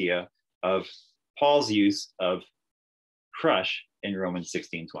the idea of Paul's use of crush in Romans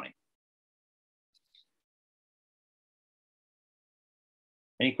 16:20.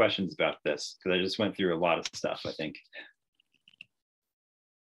 Any questions about this? Because I just went through a lot of stuff, I think.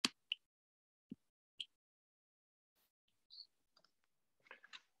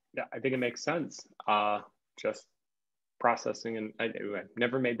 Yeah, I think it makes sense. Just processing, and I've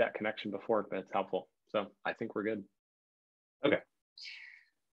never made that connection before, but it's helpful. So I think we're good. Okay.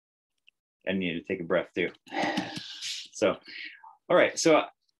 I need to take a breath too. So, all right. So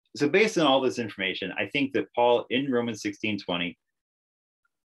based on all this information, I think that Paul in Romans 16:20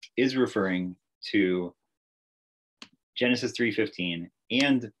 is referring to Genesis 3:15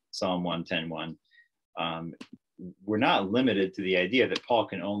 and Psalm 110:1. We're not limited to the idea that Paul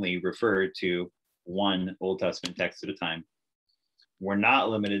can only refer to one Old Testament text at a time. We're not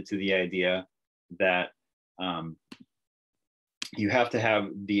limited to the idea that you have to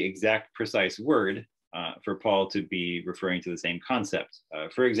have the exact precise word for Paul to be referring to the same concept.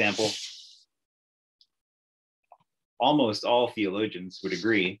 For example, almost all theologians would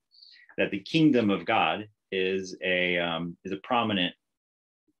agree that the kingdom of God is a prominent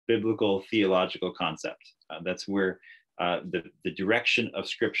biblical theological concept. That's where the direction of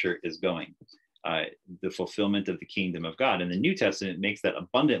Scripture is going, the fulfillment of the kingdom of God. And the New Testament makes that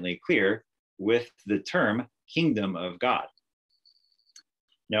abundantly clear with the term kingdom of God.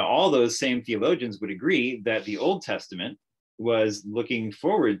 Now, all those same theologians would agree that the Old Testament was looking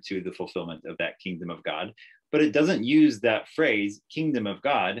forward to the fulfillment of that kingdom of God, but it doesn't use that phrase, kingdom of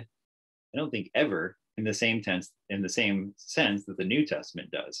God, I don't think ever in the same sense that the New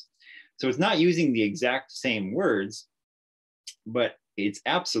Testament does. So it's not using the exact same words, but it's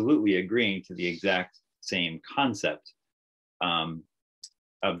absolutely agreeing to the exact same concept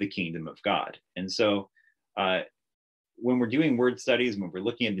of the kingdom of God. And so when we're doing word studies, when we're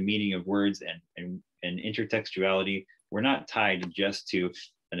looking at the meaning of words and intertextuality, we're not tied just to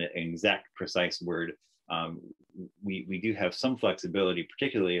an exact precise word. We do have some flexibility,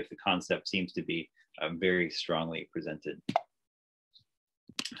 particularly if the concept seems to be very strongly presented.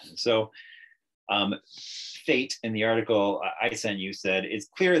 So Fate, in the article I sent you, said, it's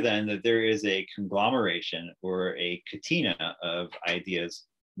clear then that there is a conglomeration or a catena of ideas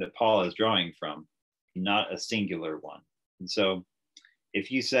that Paul is drawing from, not a singular one. And so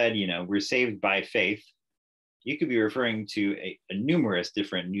if you said, we're saved by faith, you could be referring to a numerous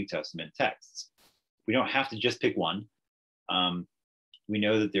different New Testament texts. We don't have to just pick one. We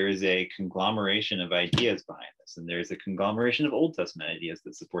know that there is a conglomeration of ideas behind this, and there's a conglomeration of Old Testament ideas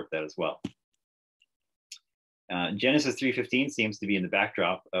that support that as well. Genesis 3:15 seems to be in the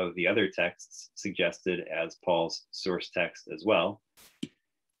backdrop of the other texts suggested as Paul's source text as well.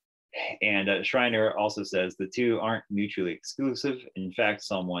 And Schreiner also says the two aren't mutually exclusive. In fact,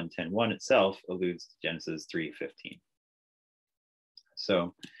 Psalm 110:1 itself alludes to Genesis 3:15.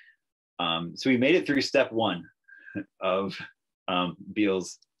 So we made it through step one of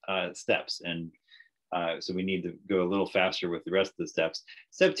Beale's steps, and so we need to go a little faster with the rest of the steps.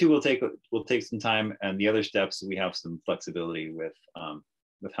 Step two will take some time, and the other steps we have some flexibility with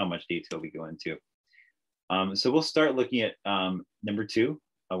how much detail we go into. So we'll start looking at number two.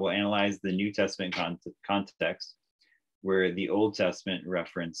 We'll analyze the New Testament context where the Old Testament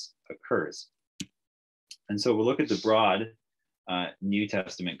reference occurs. And so we'll look at the broad New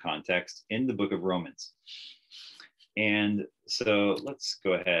Testament context in the book of Romans. And so let's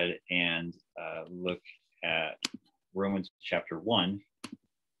go ahead and look at Romans chapter 1.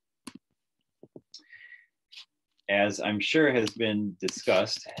 As I'm sure has been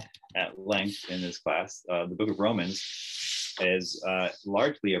discussed at length in this class, the book of Romans is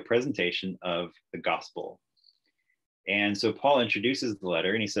largely a presentation of the gospel. And so Paul introduces the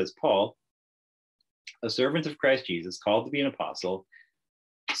letter and he says, Paul, a servant of Christ Jesus, called to be an apostle,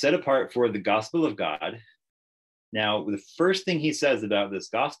 set apart for the gospel of God. Now, the first thing he says about this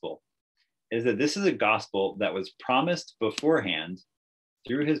gospel is that this is a gospel that was promised beforehand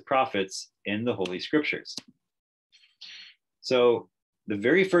through his prophets in the Holy Scriptures. So the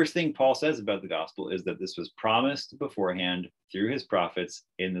very first thing Paul says about the gospel is that this was promised beforehand through his prophets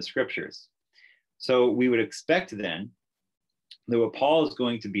in the Scriptures. So we would expect then that what Paul is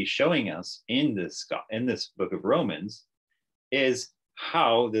going to be showing us in this book of Romans is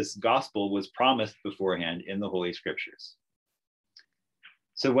how this gospel was promised beforehand in the Holy Scriptures.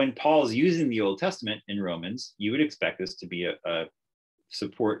 So when Paul's using the Old Testament in Romans, you would expect this to be a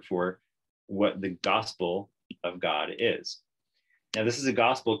support for what the gospel of God is. Now, this is a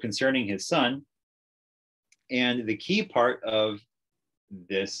gospel concerning his son. And the key part of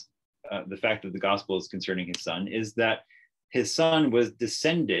this, the fact that the gospel is concerning his son, is that his son was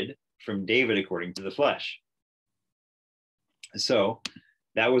descended from David according to the flesh. So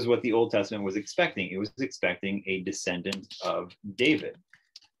that was what the Old Testament was expecting. It was expecting a descendant of David.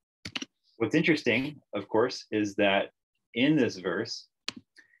 What's interesting, of course, is that in this verse,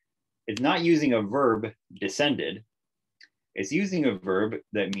 it's not using a verb descended. It's using a verb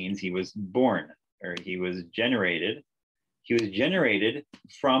that means he was born or he was generated. He was generated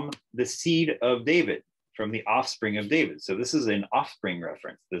from the seed of David, from the offspring of David. So this is an offspring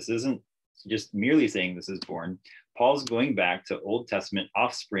reference. This isn't just merely saying this is born. Paul's going back to Old Testament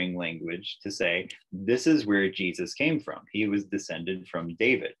offspring language to say, this is where Jesus came from. He was descended from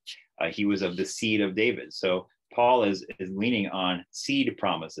David. He was of the seed of David. So Paul is leaning on seed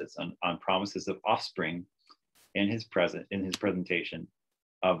promises, on promises of offspring in his presentation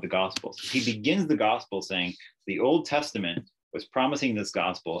of the gospel. So he begins the gospel saying, the Old Testament was promising this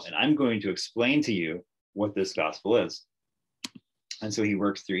gospel, and I'm going to explain to you what this gospel is. And so he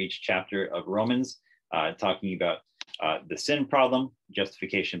works through each chapter of Romans, talking about the sin problem,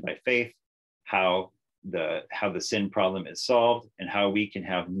 justification by faith, how the sin problem is solved, and how we can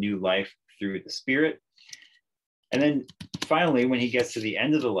have new life through the Spirit. And then finally, when he gets to the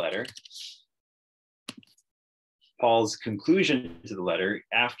end of the letter, Paul's conclusion to the letter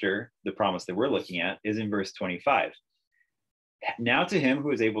after the promise that we're looking at is in verse 25. Now to him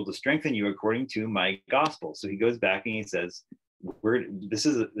who is able to strengthen you according to my gospel. So he goes back and he says, this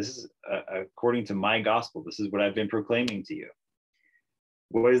is according to my gospel. This is what I've been proclaiming to you.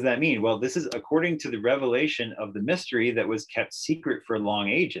 What does that mean? Well, this is according to the revelation of the mystery that was kept secret for long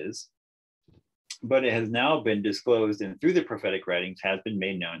ages, but it has now been disclosed and through the prophetic writings has been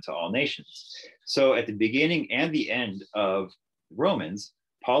made known to all nations. So at the beginning and the end of Romans,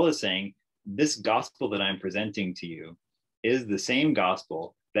 Paul is saying, this gospel that I'm presenting to you is the same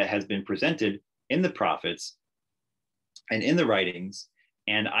gospel that has been presented in the prophets and in the writings.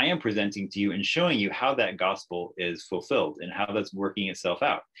 And I am presenting to you and showing you how that gospel is fulfilled and how that's working itself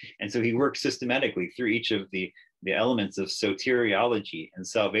out. And so he works systematically through each of the elements of soteriology and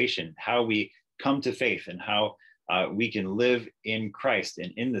salvation, how we come to faith and how we can live in Christ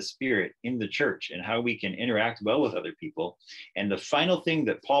and in the Spirit, in the church, and how we can interact well with other people. And the final thing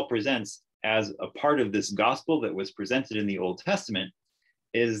that Paul presents as a part of this gospel that was presented in the Old Testament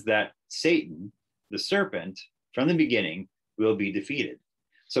is that Satan, the serpent, from the beginning will be defeated.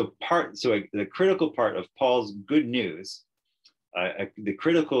 So the critical part of Paul's good news, the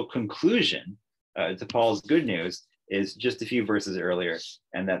critical conclusion to Paul's good news is just a few verses earlier,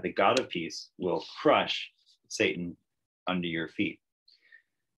 and that the God of peace will crush Satan under your feet.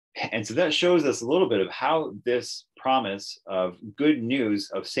 And so that shows us a little bit of how this promise of good news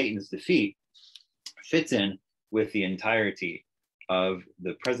of Satan's defeat fits in with the entirety of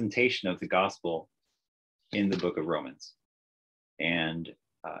the presentation of the gospel in the book of Romans. And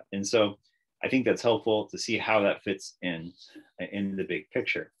so I think that's helpful to see how that fits in the big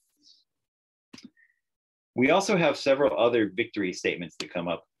picture. We also have several other victory statements that come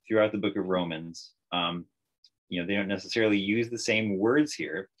up throughout the book of Romans. They don't necessarily use the same words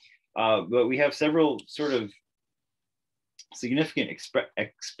here, but we have several sort of significant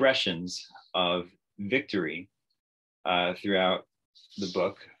expressions of victory throughout the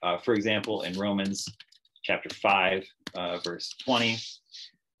book. For example, in Romans chapter 5, verse 20,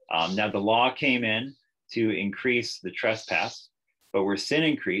 now the law came in to increase the trespass, but where sin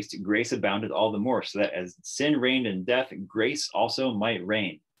increased, grace abounded all the more, so that as sin reigned in death, grace also might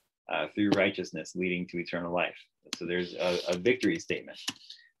reign through righteousness, leading to eternal life. So there's a victory statement.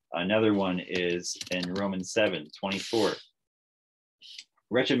 Another one is in Romans 7:24.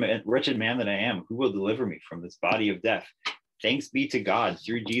 Wretched man that I am, who will deliver me from this body of death? Thanks be to God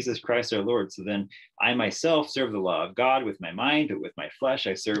through Jesus Christ our Lord. So then I myself serve the law of God with my mind, but with my flesh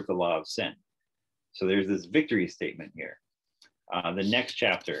I serve the law of sin. So there's this victory statement here. The next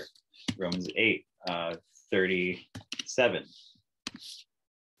chapter, Romans 8:37.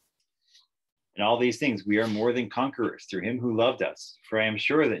 In all these things, we are more than conquerors through him who loved us. For I am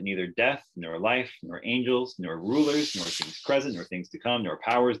sure that neither death, nor life, nor angels, nor rulers, nor things present, nor things to come, nor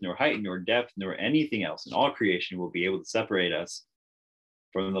powers, nor height, nor depth, nor anything else in all creation will be able to separate us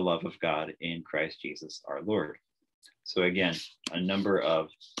from the love of God in Christ Jesus our Lord. So again, a number of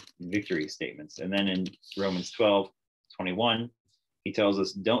victory statements. And then in Romans 12:21, he tells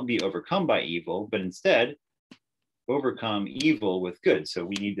us, don't be overcome by evil, but instead overcome evil with good. So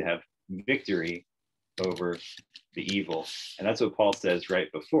we need to have victory over the evil. And that's what Paul says right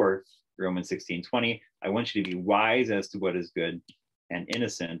before Romans 16:20. I want you to be wise as to what is good and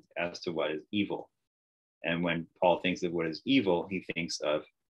innocent as to what is evil. And when Paul thinks of what is evil, he thinks of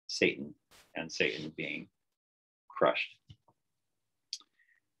Satan and Satan being crushed.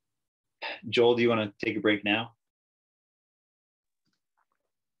 Joel, do you want to take a break now?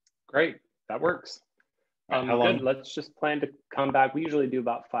 Great, that works. How long? Good. Let's just plan to come back. We usually do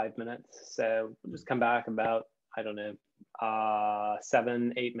about 5 minutes. So we'll just come back about,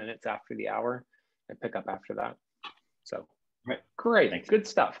 7-8 minutes after the hour and pick up after that. So right. Great. Thanks. Good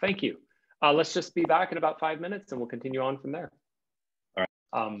stuff. Thank you. Let's just be back in about 5 minutes and we'll continue on from there. All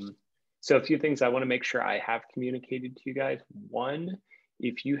right. So a few things I want to make sure I have communicated to you guys. One,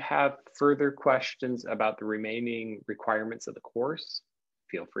 if you have further questions about the remaining requirements of the course,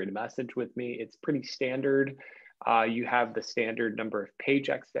 feel free to message with me. It's pretty standard. You have the standard number of page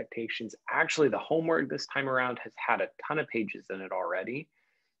expectations. Actually, the homework this time around has had a ton of pages in it already.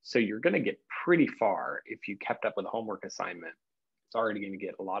 So you're going to get pretty far if you kept up with a homework assignment. It's already going to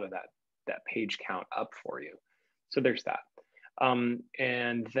get a lot of that page count up for you. So there's that. And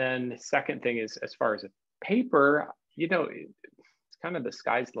then the second thing is, as far as a paper, it's kind of the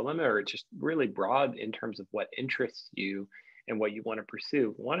sky's the limit, or it's just really broad in terms of what interests you and what you want to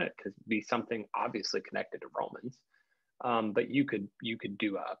pursue. You want it to be something obviously connected to Romans, but you could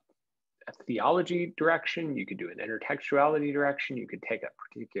do a theology direction, you could do an intertextuality direction, you could take a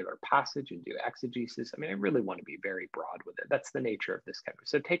particular passage and do exegesis. I mean, I really want to be very broad with it. That's the nature of this kind of.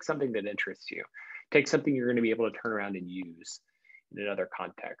 So take something that interests you, take something you're going to be able to turn around and use in another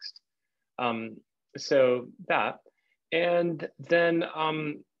context. So that, and then,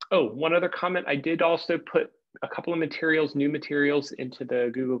 one other comment, I did also put a couple of materials, new materials into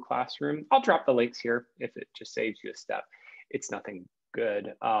the Google Classroom. I'll drop the links here if it just saves you a step. It's nothing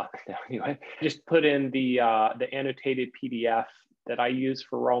good. Anyway, just put in the annotated PDF that I use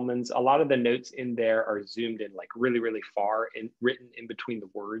for Romans. A lot of the notes in there are zoomed in like really, really far and written in between the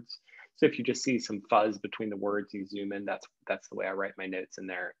words. So if you just see some fuzz between the words, you zoom in. That's the way I write my notes in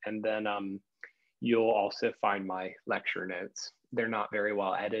there. And then you'll also find my lecture notes. They're not very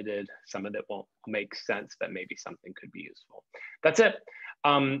well edited. Some of it won't make sense, but maybe something could be useful. That's it.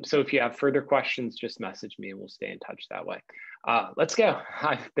 So if you have further questions, just message me and we'll stay in touch that way. Let's go.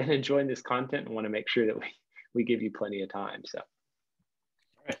 I've been enjoying this content and want to make sure that we give you plenty of time. So.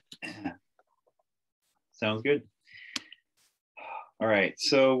 All right. Sounds good. All right,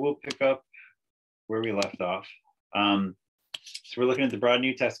 so we'll pick up where we left off. So we're looking at the broad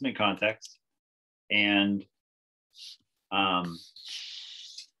New Testament context, and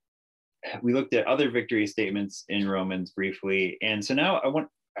we looked at other victory statements in Romans briefly. And so now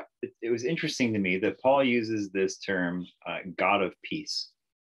it was interesting to me that Paul uses this term, God of peace.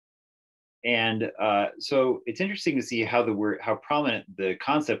 And so it's interesting to see how prominent the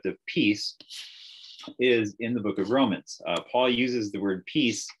concept of peace is in the book of Romans. Paul uses the word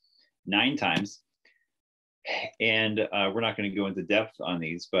peace 9 times. And we're not going to go into depth on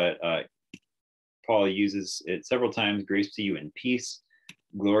these, but Paul uses it several times: grace to you and peace,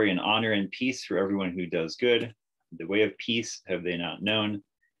 glory and honor and peace for everyone who does good. The way of peace have they not known?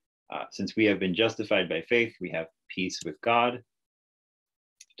 Since we have been justified by faith, we have peace with God.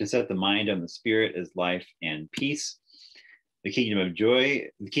 To set the mind on the Spirit is life and peace. The kingdom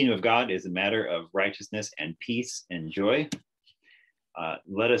of God is a matter of righteousness and peace and joy.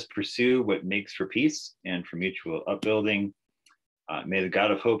 Let us pursue what makes for peace and for mutual upbuilding. May the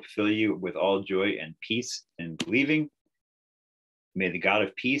God of hope fill you with all joy and peace in believing. May the God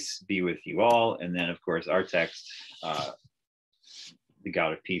of peace be with you all. And then, of course, our text, the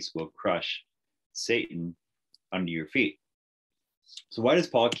God of peace will crush Satan under your feet. So why does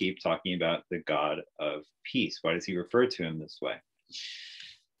Paul keep talking about the God of peace? Why does he refer to him this way?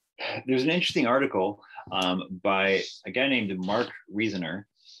 There's an interesting article by a guy named Mark Reasoner.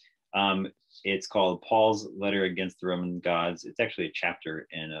 It's called Paul's Letter Against the Roman Gods. It's actually a chapter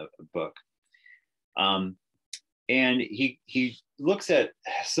in a book. And he looks at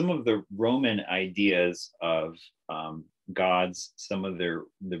some of the Roman ideas of gods, some of the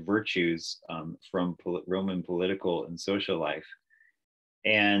virtues from Roman political and social life.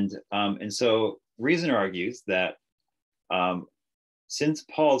 And so Reasoner argues that since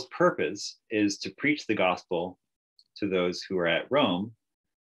Paul's purpose is to preach the gospel to those who are at Rome,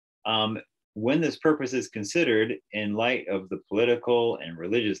 when this purpose is considered in light of the political and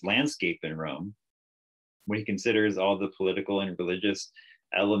religious landscape in Rome, when he considers all the political and religious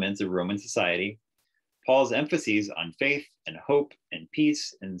elements of Roman society, Paul's emphases on faith and hope and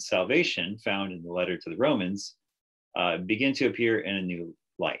peace and salvation found in the letter to the Romans begin to appear in a new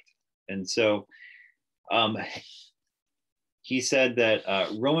light. And so he said that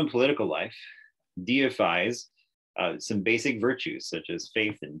Roman political life deifies some basic virtues such as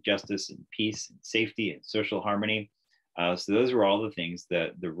faith and justice and peace and safety and social harmony. So those were all the things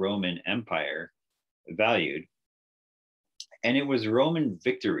that the Roman Empire valued. And it was Roman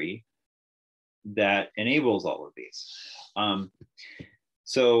victory that enables all of these.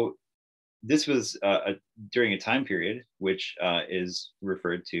 So this was during a time period which is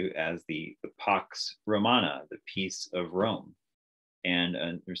referred to as the Pax Romana, the peace of Rome.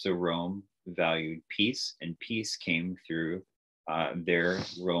 And so Rome valued peace, and peace came through their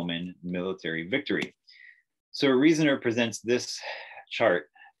Roman military victory. So Reasoner presents this chart.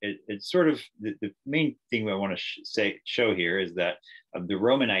 It's sort of the main thing I want to show here is that the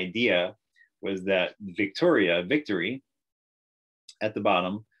Roman idea was that victory at the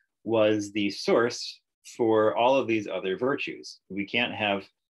bottom, was the source for all of these other virtues. We can't have,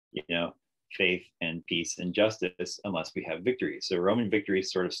 faith and peace and justice unless we have victory. So Roman victory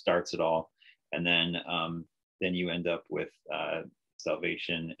sort of starts it all, and then you end up with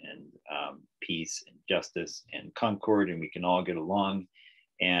salvation and peace and justice and concord, and we can all get along,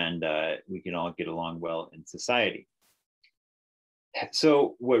 and we can all get along well in society.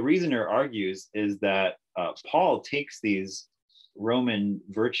 So what Reasoner argues is that Paul takes these Roman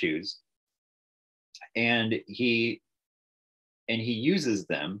virtues and he uses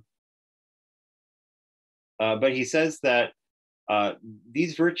them, but he says that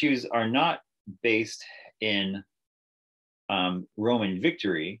these virtues are not based in Roman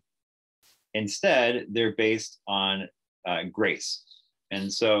victory. Instead, they're based on grace.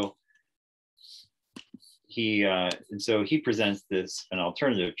 And so he presents an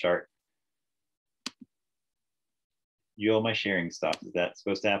alternative chart. Joel, my sharing stopped. Is that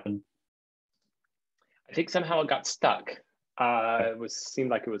supposed to happen? I think somehow it got stuck. Seemed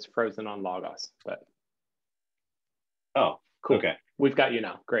like it was frozen on Logos, but. Oh, Cool. Okay. We've got you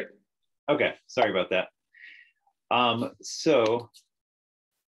now. Great. Okay. Sorry about that. So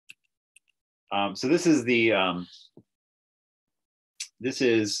this is this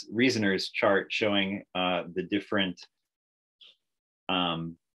is Reasoner's chart showing the different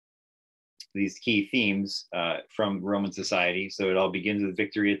these key themes from Roman society. So it all begins with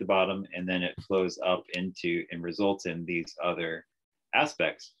victory at the bottom, and then it flows up into and results in these other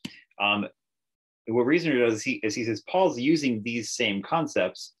aspects. What Reasoner does is he says Paul's using these same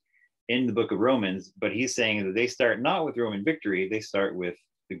concepts in the book of Romans, but he's saying that they start not with Roman victory, they start with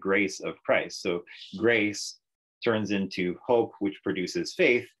the grace of Christ. So grace turns into hope, which produces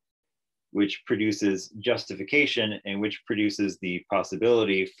faith, which produces justification, and which produces the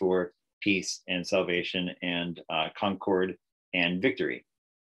possibility for peace and salvation and concord and victory.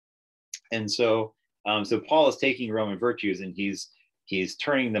 And so, so Paul is taking Roman virtues and he's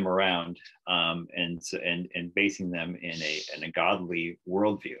turning them around and basing them in a godly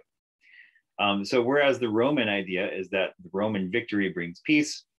worldview. So whereas the Roman idea is that the Roman victory brings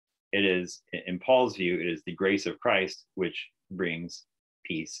peace, it is, in Paul's view, it is the grace of Christ which brings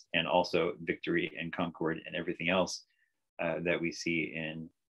peace and also victory and concord and everything else that we see in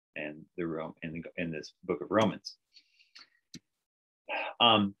this book of Romans.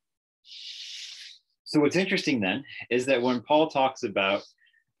 So what's interesting then is that when Paul talks about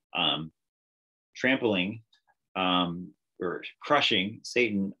trampling or crushing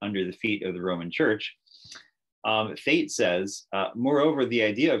Satan under the feet of the Roman church, Thate says, moreover, the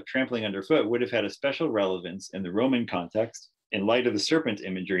idea of trampling underfoot would have had a special relevance in the Roman context in light of the serpent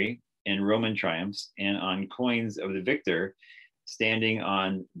imagery in Roman triumphs and on coins of the victor standing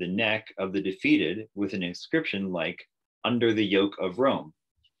on the neck of the defeated with an inscription like under the yoke of Rome.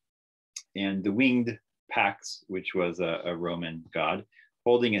 And the winged Pax, which was a Roman god,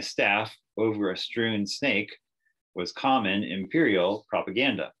 holding a staff over a strewn snake was common imperial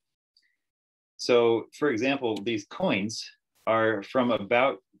propaganda. So, for example, these coins are from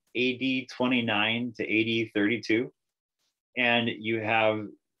about AD 29 to AD 32. And you have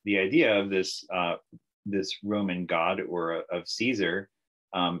the idea of this Roman god or of Caesar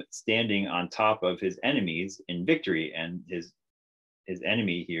standing on top of his enemies in victory. And his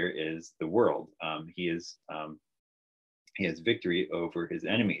enemy here is the world. He has victory over his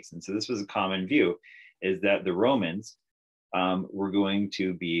enemies. And so this was a common view, is that the Romans were going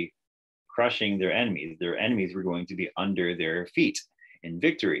to be crushing their enemies. Their enemies were going to be under their feet in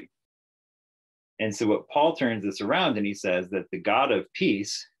victory. And so what Paul turns this around and he says that the God of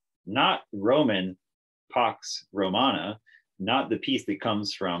peace, not Roman Pax Romana, not the peace that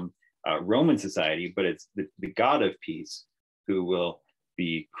comes from Roman society, but it's the God of peace who will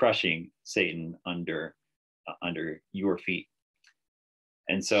be crushing Satan under your feet.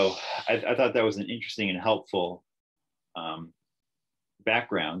 And so I thought that was an interesting and helpful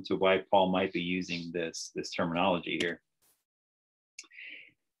background to why Paul might be using this terminology here.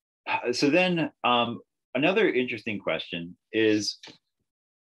 So then another interesting question is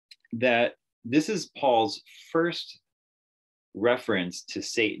that this is Paul's first reference to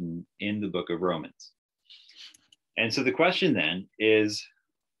Satan in the book of Romans. And so the question then is,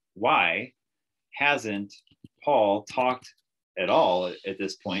 why hasn't Paul talked at all at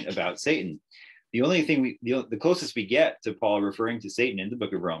this point about Satan? The only thing the closest we get to Paul referring to Satan in the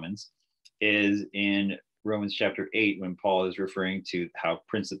book of Romans is in Romans chapter 8, when Paul is referring to how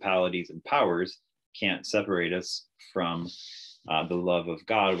principalities and powers can't separate us from the love of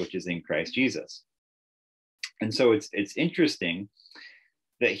God, which is in Christ Jesus. And so it's interesting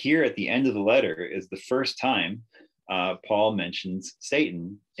that here at the end of the letter is the first time Paul mentions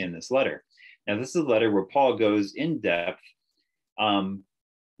Satan in this letter. Now, this is a letter where Paul goes in depth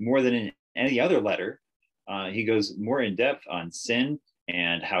more than in any other letter. He goes more in depth on sin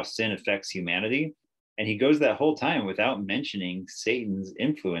and how sin affects humanity. And he goes that whole time without mentioning Satan's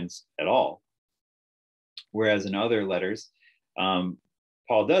influence at all. Whereas in other letters,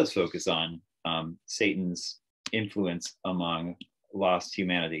 Paul does focus on Satan's influence among lost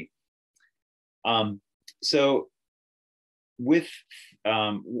humanity. So with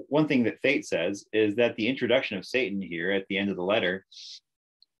one thing that Thate says is that the introduction of Satan here at the end of the letter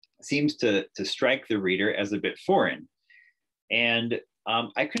seems to strike the reader as a bit foreign. And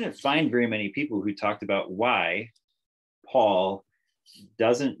I couldn't find very many people who talked about why Paul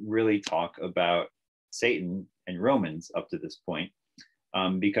doesn't really talk about Satan in Romans up to this point,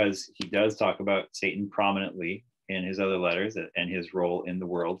 because he does talk about Satan prominently in his other letters and his role in the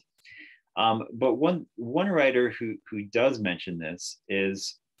world. But one writer who does mention this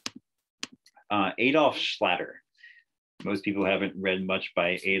is Adolf Schlatter. Most people haven't read much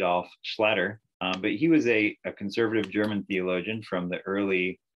by Adolf Schlatter, But he was a conservative German theologian from the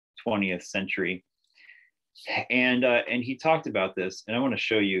early 20th century. And he talked about this, and I want to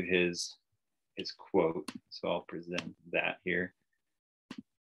show you his quote. So I'll present that here.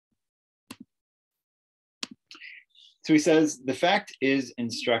 So he says, the fact is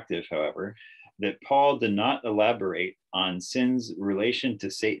instructive, however, that Paul did not elaborate on sin's relation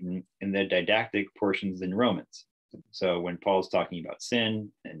to Satan in the didactic portions in Romans. So when Paul's talking about sin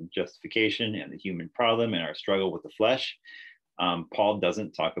and justification and the human problem and our struggle with the flesh, Paul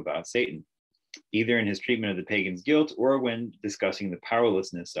doesn't talk about Satan, either in his treatment of the pagan's guilt or when discussing the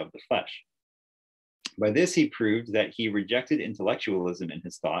powerlessness of the flesh. By this, he proved that he rejected intellectualism in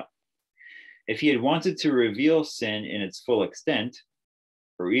his thought. If he had wanted to reveal sin in its full extent,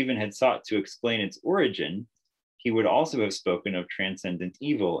 or even had sought to explain its origin, he would also have spoken of transcendent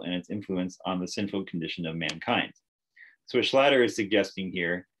evil and its influence on the sinful condition of mankind. So what Schlatter is suggesting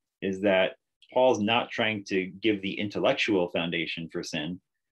here is that Paul's not trying to give the intellectual foundation for sin,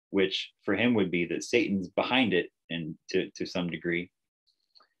 which for him would be that Satan's behind it, and to some degree.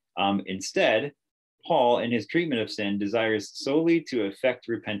 Instead, Paul, in his treatment of sin, desires solely to effect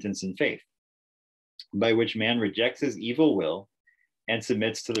repentance and faith, by which man rejects his evil will and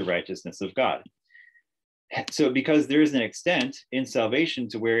submits to the righteousness of God. So because there is an extent in salvation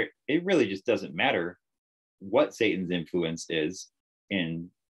to where it really just doesn't matter what Satan's influence is in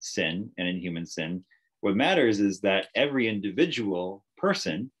sin and in human sin, what matters is that every individual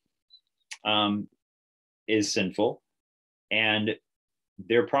person is sinful, and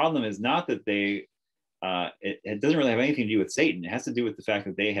their problem is not that they, it doesn't really have anything to do with Satan. It has to do with the fact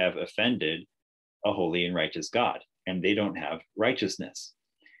that they have offended a holy and righteous God, and they don't have righteousness.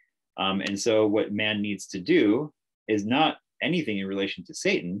 And so what man needs to do is not anything in relation to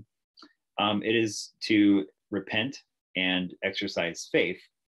Satan. It is to repent and exercise faith,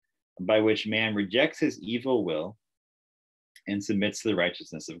 by which man rejects his evil will and submits to the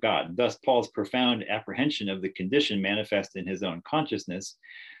righteousness of God. Thus, Paul's profound apprehension of the condition manifest in his own consciousness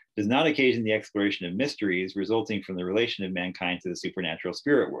does not occasion the exploration of mysteries resulting from the relation of mankind to the supernatural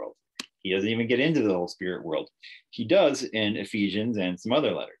spirit world. He doesn't even get into the whole spirit world. He does in Ephesians and some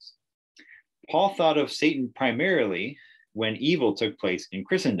other letters. Paul thought of Satan primarily when evil took place in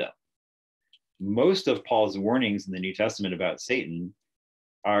Christendom. Most of Paul's warnings in the New Testament about Satan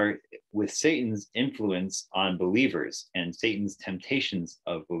are with Satan's influence on believers and Satan's temptations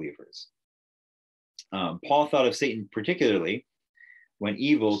of believers. Paul thought of Satan particularly when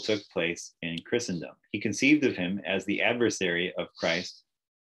evil took place in Christendom. He conceived of him as the adversary of Christ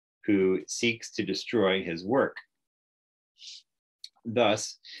who seeks to destroy his work.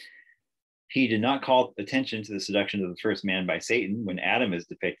 Thus, he did not call attention to the seduction of the first man by Satan when Adam is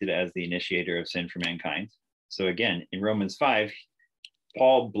depicted as the initiator of sin for mankind. So again, in Romans 5,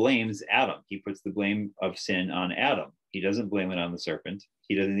 Paul blames Adam. He puts the blame of sin on Adam. He doesn't blame it on the serpent.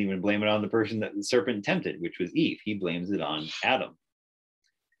 He doesn't even blame it on the person that the serpent tempted, which was Eve. He blames it on Adam.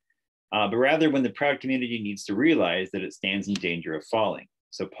 But rather when the proud community needs to realize that it stands in danger of falling.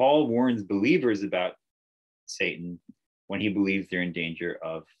 So Paul warns believers about Satan when he believes they're in danger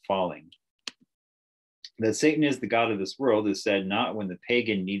of falling. That Satan is the god of this world is said not when the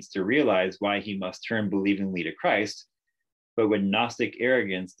pagan needs to realize why he must turn believingly to Christ, but when Gnostic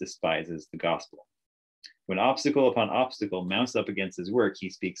arrogance despises the gospel. When obstacle upon obstacle mounts up against his work, he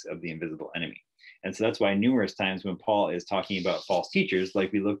speaks of the invisible enemy. And so that's why numerous times when Paul is talking about false teachers,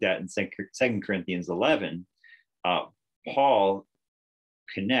 like we looked at in 2 Corinthians 11, Paul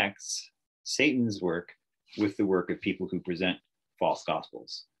connects Satan's work with the work of people who present false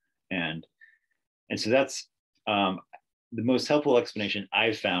gospels. And so that's the most helpful explanation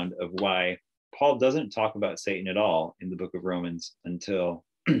I've found of why Paul doesn't talk about Satan at all in the book of Romans until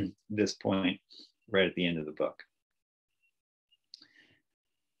this point, right at the end of the book.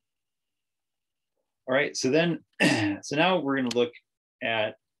 All right, so now we're going to look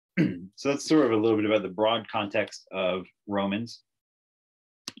at, so that's sort of a little bit about the broad context of Romans.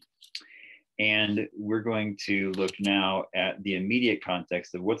 And we're going to look now at the immediate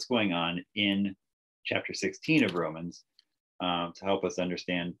context of what's going on in chapter 16 of Romans to help us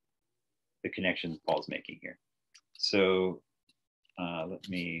understand the connections Paul's making here. So let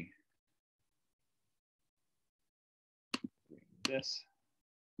me bring this.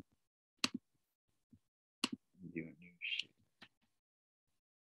 Do a new sheet.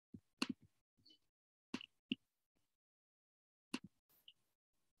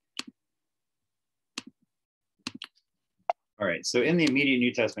 All right, so in the immediate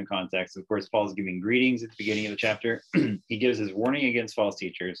New Testament context, of course, Paul's giving greetings at the beginning of the chapter. He gives his warning against false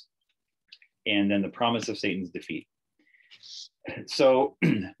teachers, and then the promise of Satan's defeat. So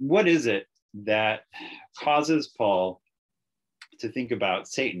what is it that causes Paul to think about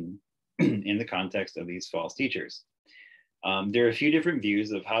Satan in the context of these false teachers. There are a few different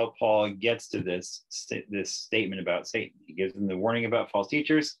views of how Paul gets to this statement about Satan. He gives them the warning about false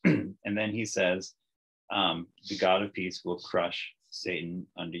teachers, and then he says, the God of peace will crush Satan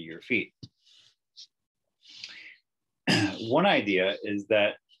under your feet. One idea is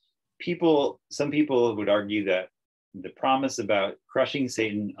that some people would argue that the promise about crushing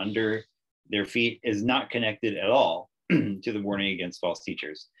Satan under their feet is not connected at all to the warning against false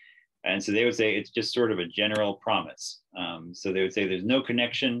teachers. And so they would say it's just sort of a general promise. So they would say there's no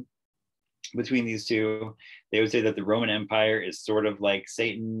connection between these two. They would say that the Roman Empire is sort of like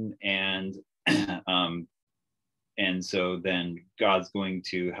Satan, and so then God's going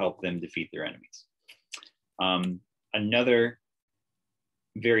to help them defeat their enemies. Another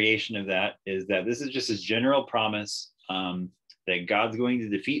variation of that is that this is just a general promise that God's going to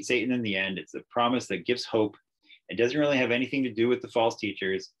defeat Satan in the end. It's a promise that gives hope. It doesn't really have anything to do with the false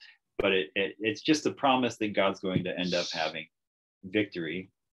teachers, but it's just a promise that God's going to end up having victory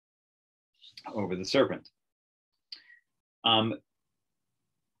over the serpent.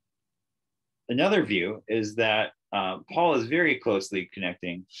 Another view is that Paul is very closely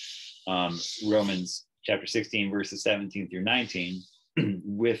connecting Romans chapter 16, verses 17 through 19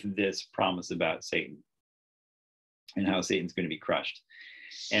 with this promise about Satan and how Satan's going to be crushed.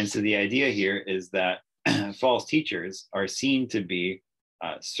 And so the idea here is that false teachers are seen to be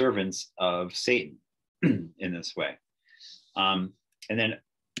servants of Satan in this way. And then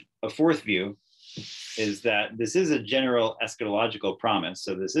a fourth view is that this is a general eschatological promise.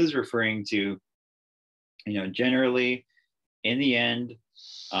 So this is referring to, generally in the end,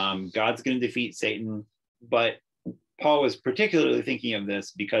 God's going to defeat Satan. But Paul was particularly thinking of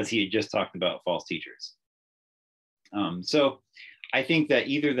this because he had just talked about false teachers. So I think that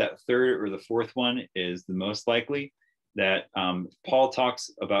either that third or the fourth one is the most likely, that Paul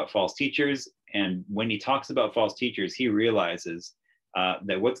talks about false teachers. And when he talks about false teachers, he realizes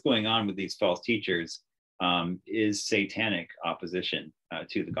that what's going on with these false teachers is satanic opposition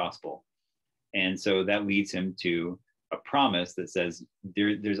to the gospel. And so that leads him to a promise that says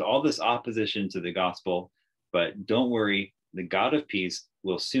there's all this opposition to the gospel, but don't worry, the God of peace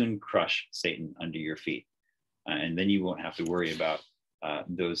will soon crush Satan under your feet. And then you won't have to worry about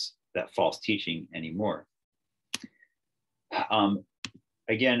that false teaching anymore.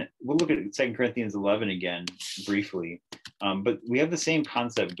 Again, we'll look at 2 Corinthians 11 again briefly, but we have the same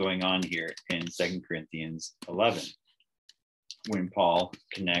concept going on here in 2 Corinthians 11 when Paul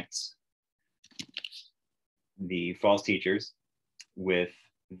connects the false teachers with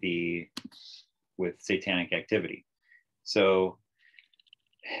satanic activity. So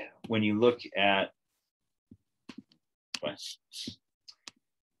when you look at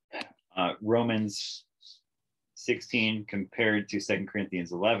Romans 16 compared to 2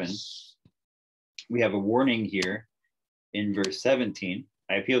 Corinthians 11, we have a warning here in verse 17.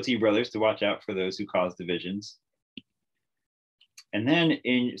 I appeal to you, brothers, to watch out for those who cause divisions. And then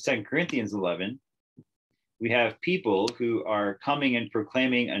in 2 Corinthians 11, we have people who are coming and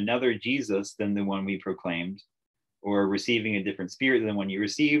proclaiming another Jesus than the one we proclaimed, or receiving a different spirit than the one you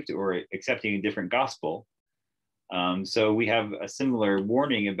received, or accepting a different gospel. So we have a similar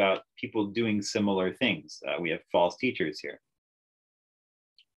warning about people doing similar things. We have false teachers here.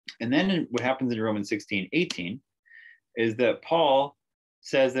 And then what happens in Romans 16:18 is that Paul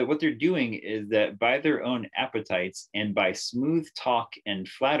says that what they're doing is that by their own appetites and by smooth talk and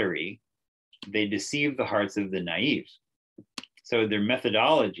flattery, they deceive the hearts of the naive. So their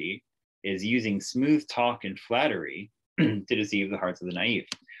methodology is using smooth talk and flattery to deceive the hearts of the naive.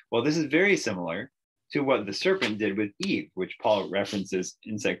 Well, this is very similar to what the serpent did with Eve, which Paul references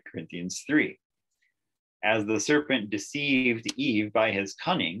in 2 Corinthians 3. As the serpent deceived Eve by his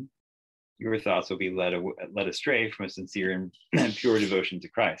cunning, your thoughts will be led astray from a sincere and pure devotion to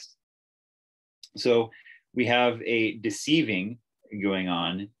Christ. So we have a deceiving going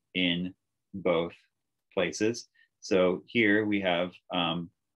on in both places. So here we have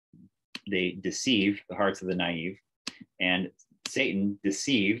they deceived the hearts of the naive, and Satan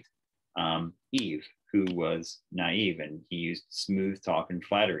deceived Eve, who was naive, and he used smooth talk and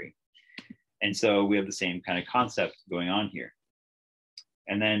flattery. And so we have the same kind of concept going on here.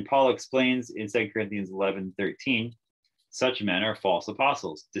 And then Paul explains in 2 Corinthians 11:13, such men are false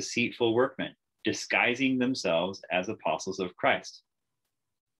apostles, deceitful workmen, disguising themselves as apostles of Christ.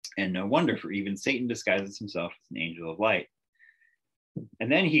 And no wonder, for even Satan disguises himself as an angel of light. And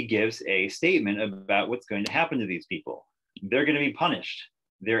then he gives a statement about what's going to happen to these people. They're going to be punished.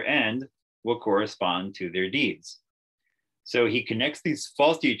 Their end will correspond to their deeds. So he connects these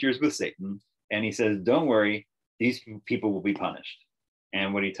false teachers with Satan, and he says, don't worry, these people will be punished.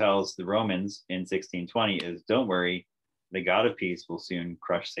 And what he tells the Romans in 16:20 is, don't worry, the God of peace will soon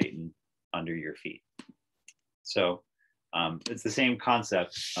crush Satan under your feet. So it's the same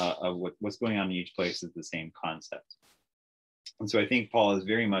concept of what's going on in each place is the same concept. And so I think Paul is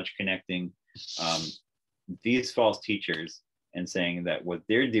very much connecting these false teachers and saying that what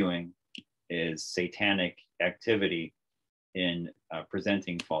they're doing is satanic activity in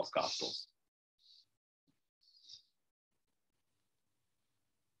presenting false gospels.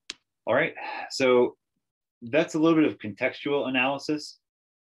 All right, so that's a little bit of contextual analysis,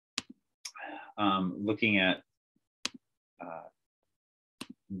 looking at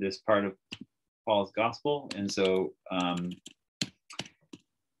this part of Paul's gospel. And so to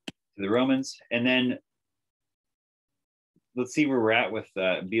the Romans, and then let's see where we're at with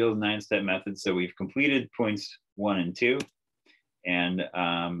Beale's 9-step method. So we've completed points 1 and 2, and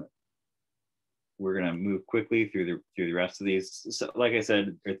we're going to move quickly through the rest of these. So, like I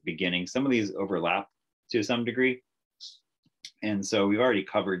said at the beginning, some of these overlap to some degree, and so we've already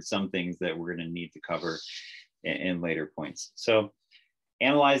covered some things that we're going to need to cover in later points. So,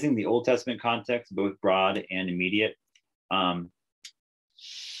 analyzing the Old Testament context, both broad and immediate.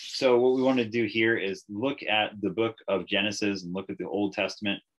 So what we want to do here is look at the book of Genesis and look at the Old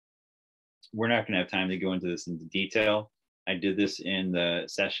Testament. We're not going to have time to go into this into detail. I did this in the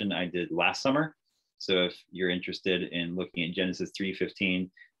session I did last summer. So if you're interested in looking at Genesis 3:15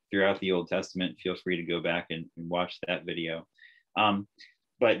 throughout the Old Testament, feel free to go back and watch that video.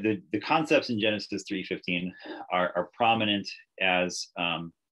 But the concepts in Genesis 3:15 are prominent as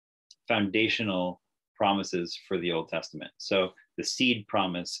foundational promises for the Old Testament. So the seed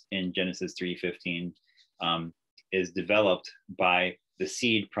promise in Genesis 3:15 is developed by the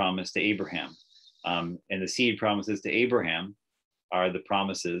seed promise to Abraham. And the seed promises to Abraham are the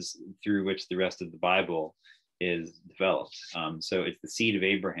promises through which the rest of the Bible is developed. So it's the seed of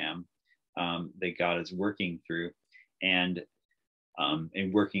Abraham that God is working through and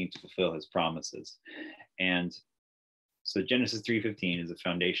working to fulfill his promises. And so Genesis 3:15 is a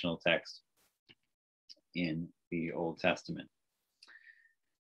foundational text in the Old Testament.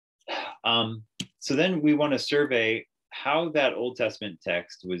 So then we want to survey how that Old Testament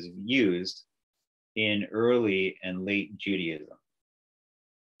text was used in early and late Judaism.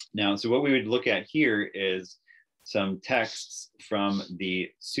 Now, so what we would look at here is some texts from the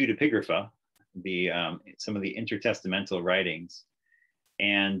pseudepigrapha, some of the intertestamental writings.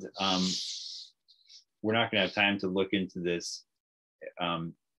 And we're not going to have time to look into this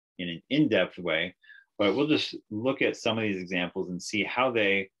in an in-depth way, but we'll just look at some of these examples and see how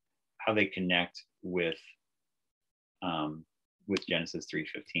they connect with Genesis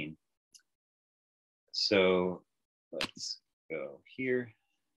 3:15. So let's go here.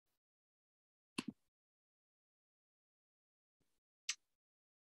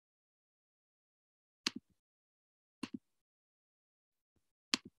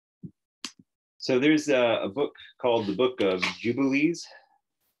 So there's a book called the Book of Jubilees,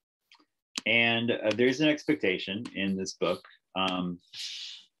 and there's an expectation in this book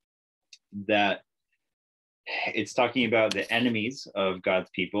that it's talking about the enemies of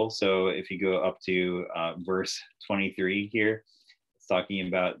God's people. So if you go up to verse 23 here, it's talking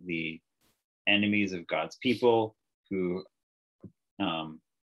about the enemies of God's people who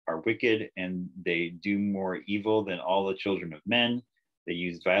are wicked, and they do more evil than all the children of men. They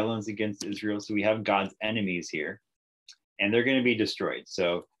use violence against Israel. So we have God's enemies here, and they're going to be destroyed.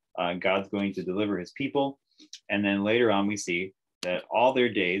 So God's going to deliver his people. And then later on, we see that all their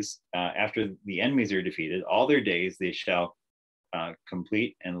days, after the enemies are defeated, all their days they shall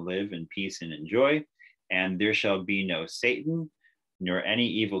complete and live in peace and in joy. And there shall be no Satan, nor any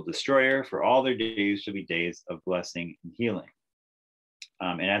evil destroyer, for all their days shall be days of blessing and healing.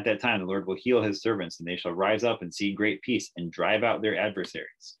 And at that time, the Lord will heal his servants, and they shall rise up and see great peace and drive out their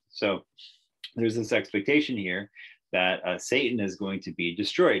adversaries. So there's this expectation here that Satan is going to be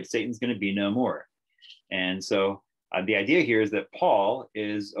destroyed. Satan's going to be no more. And so the idea here is that Paul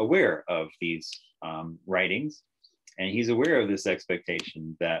is aware of these writings, and he's aware of this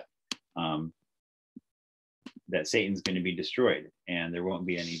expectation that that Satan's going to be destroyed, and there won't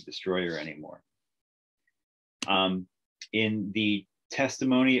be any destroyer anymore. In the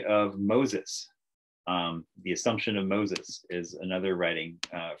testimony of Moses, the Assumption of Moses is another writing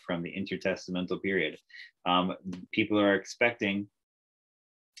from the intertestamental period. People are expecting,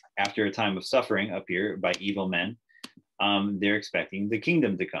 after a time of suffering up here by evil men, they're expecting the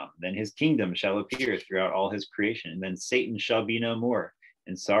kingdom to come. Then his kingdom shall appear throughout all his creation. And then Satan shall be no more,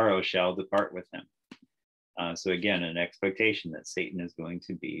 and sorrow shall depart with him. So again, an expectation that Satan is going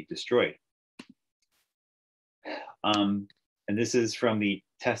to be destroyed. And this is from the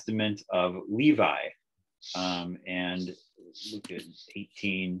Testament of Levi. And look at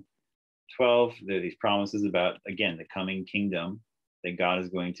 18:12. There are these promises about, again, the coming kingdom that God is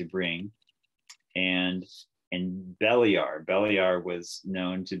going to bring. And Beliar was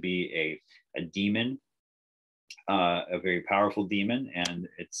known to be a demon, a very powerful demon, and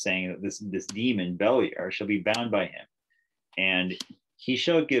it's saying that this demon Beliar shall be bound by him, and he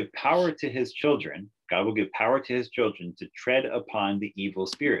shall give power to his children. God will give power to his children to tread upon the evil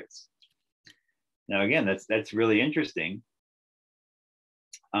spirits. Now, again, that's really interesting,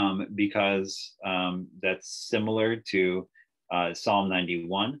 because that's similar to Psalm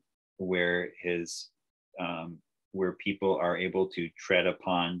 91, where where people are able to tread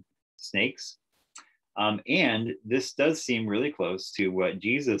upon snakes. And this does seem really close to what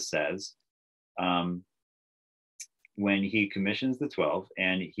Jesus says when he commissions the 12,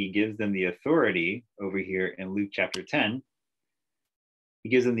 and he gives them the authority over here in Luke chapter 10. He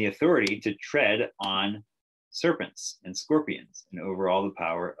gives them the authority to tread on serpents and scorpions and over all the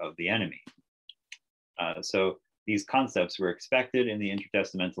power of the enemy. So these concepts were expected in the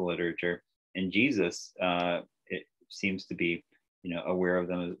intertestamental literature, and Jesus, it seems to be, aware of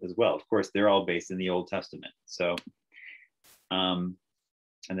them as well. Of course, they're all based in the Old Testament. So, and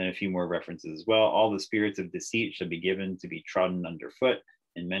then a few more references as well. All the spirits of deceit shall be given to be trodden underfoot,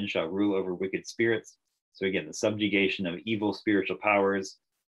 and men shall rule over wicked spirits. So again, the subjugation of evil spiritual powers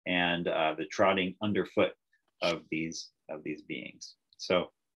and the trotting underfoot of these beings.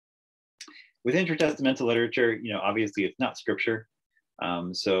 So with intertestamental literature, obviously it's not scripture.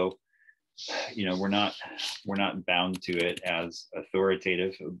 So we're not bound to it as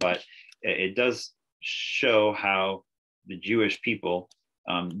authoritative, but it does show how the Jewish people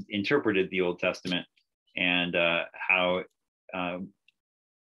interpreted the Old Testament, and how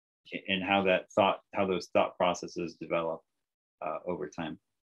those thought processes develop over time.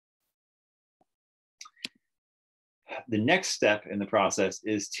 The next step in the process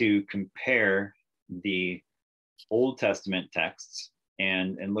is to compare the Old Testament texts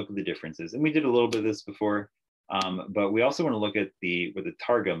and look at the differences. And we did a little bit of this before, but we also want to look at what the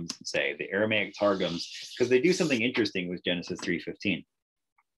Targums say, the Aramaic Targums, because they do something interesting with Genesis 3:15.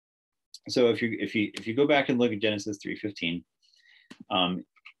 So if you go back and look at Genesis 3:15,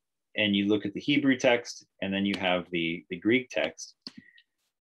 and you look at the Hebrew text, and then you have the Greek text,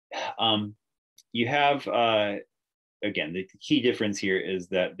 you have again, the key difference here is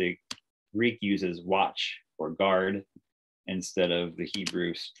that the Greek uses watch or guard instead of the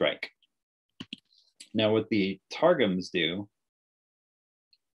Hebrew strike. Now, what the Targums do,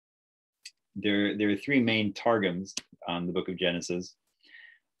 there are three main Targums on the book of Genesis.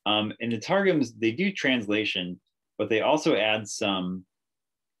 And the Targums, they do translation, but they also add some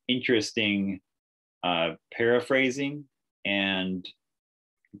interesting paraphrasing and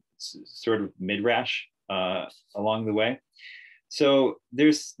sort of midrash along the way. So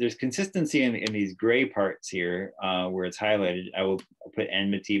there's consistency in these gray parts here where it's highlighted. I'll put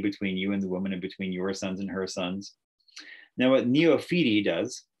enmity between you and the woman, and between your sons and her sons. Now what Neophiti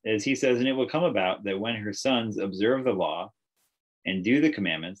does is he says, and it will come about that when her sons observe the law and do the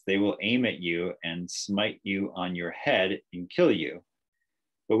commandments, they will aim at you and smite you on your head and kill you.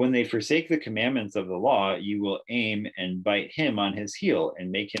 But when they forsake the commandments of the law, you will aim and bite him on his heel and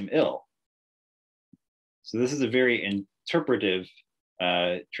make him ill. So this is a very interpretive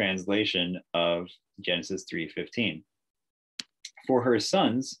translation of Genesis 3:15. For her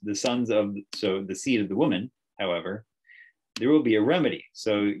sons, the seed of the woman, however, there will be a remedy.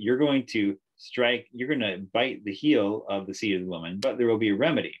 So you're going to bite the heel of the seed of the woman, but there will be a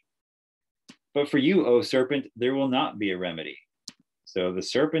remedy. But for you, O serpent, there will not be a remedy. So the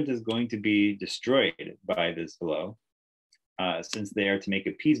serpent is going to be destroyed by this blow, since they are to make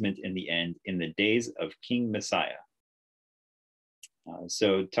appeasement in the end in the days of King Messiah.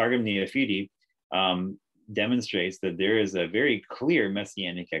 So Targum Neophiti demonstrates that there is a very clear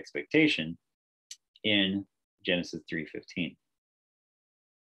messianic expectation in Genesis 3:15.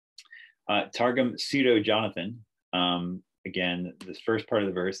 Targum Pseudo-Jonathan, again, this first part of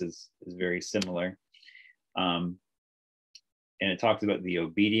the verse is very similar. And it talks about the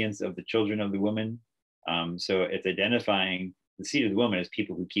obedience of the children of the woman. So it's identifying the seed of the woman as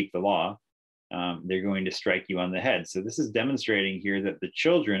people who keep the law. They're going to strike you on the head. So this is demonstrating here that the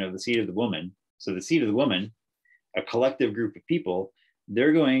children of the seed of the woman, so the seed of the woman, a collective group of people,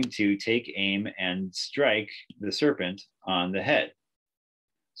 they're going to take aim and strike the serpent on the head.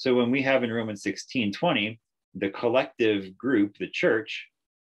 So when we have in Romans 16:20, the collective group, the church,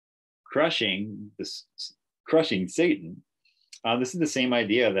 crushing crushing Satan. This is the same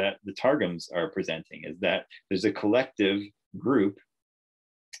idea that the Targums are presenting, is that there's a collective group,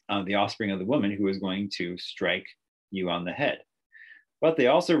 the offspring of the woman, who is going to strike you on the head. But they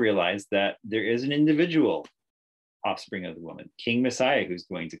also realize that there is an individual offspring of the woman, King Messiah, who's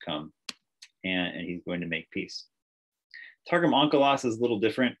going to come, and he's going to make peace. Targum Onkelos is a little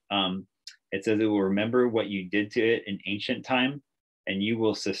different. It says it will remember what you did to it in ancient time, and you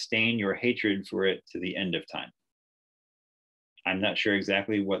will sustain your hatred for it to the end of time. I'm not sure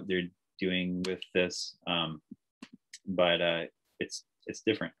exactly what they're doing with this, but it's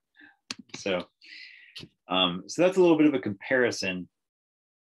different. So that's a little bit of a comparison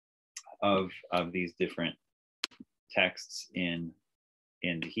of these different texts in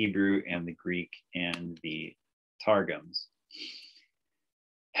the Hebrew and the Greek and the Targums.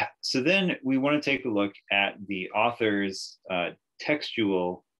 So then we want to take a look at the author's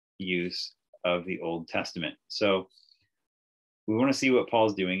textual use of the Old Testament. So we want to see what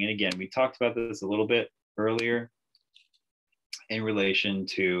Paul's doing. And again, we talked about this a little bit earlier in relation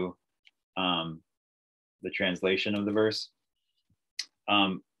to the translation of the verse.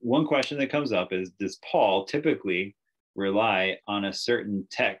 One question that comes up is, does Paul typically rely on a certain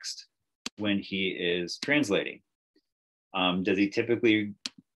text when he is translating? Does he typically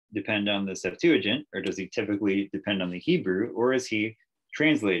depend on the Septuagint, or does he typically depend on the Hebrew, or is he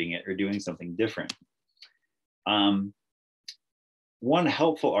translating it or doing something different? One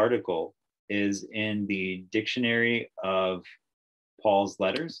helpful article is in the Dictionary of Paul's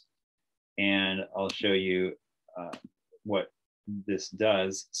Letters, and I'll show you what this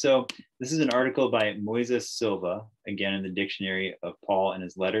does. So this is an article by Moises Silva, again in the Dictionary of Paul and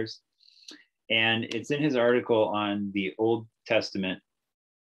his Letters, and it's in his article on the Old Testament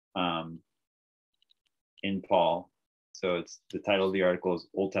in Paul. So it's the title of the article is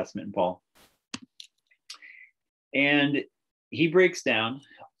Old Testament in Paul, and he breaks down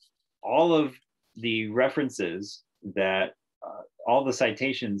all of the references that all the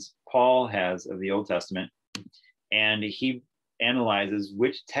citations Paul has of the Old Testament, and he analyzes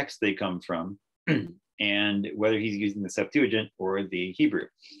which text they come from and whether he's using the Septuagint or the Hebrew.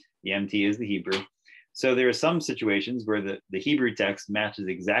 The MT is the Hebrew. So there are some situations where the Hebrew text matches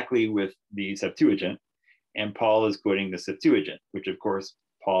exactly with the Septuagint, and Paul is quoting the Septuagint, which of course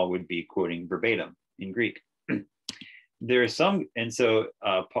Paul would be quoting verbatim in Greek. There are some, and so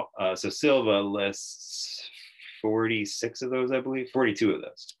so Silva lists 46 of those, I believe, 42 of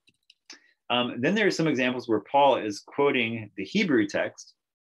those. Then there are some examples where Paul is quoting the Hebrew text,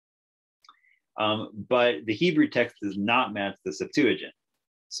 but the Hebrew text does not match the Septuagint.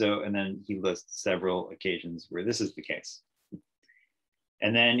 So, and then he lists several occasions where this is the case.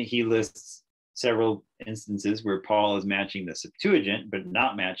 And then he lists several instances where Paul is matching the Septuagint, but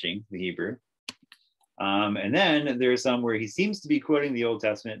not matching the Hebrew. And then there are some where he seems to be quoting the Old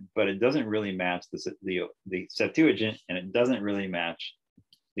Testament, but it doesn't really match the Septuagint, and it doesn't really match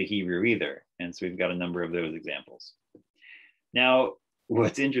the Hebrew either. And so we've got a number of those examples. Now,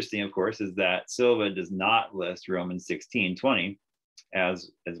 what's interesting, of course, is that Silva does not list Romans 16:20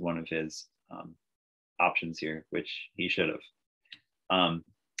 as one of his options here, which he should have.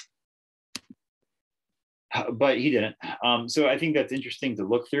 But he didn't. So I think that's interesting to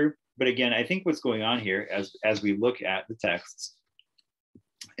look through. But again, I think what's going on here as we look at the texts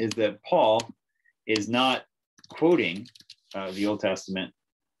is that Paul is not quoting the Old Testament.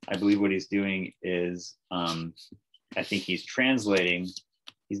 I believe what he's doing is, I think he's translating,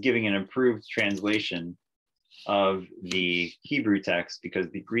 he's giving an improved translation of the Hebrew text because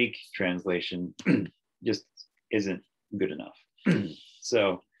the Greek translation just isn't good enough.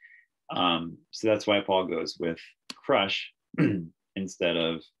 So that's why Paul goes with crush instead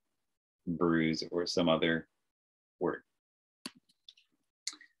of bruise or some other word.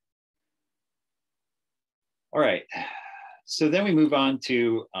 All right, so then we move on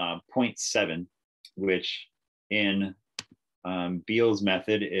to point 7, which in Beale's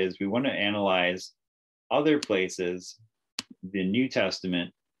method is we want to analyze other places the New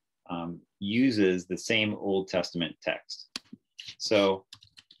Testament uses the same Old Testament text. So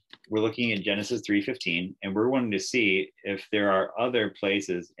we're looking at Genesis 3:15, and we're wanting to see if there are other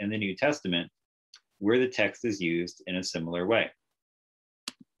places in the New Testament where the text is used in a similar way.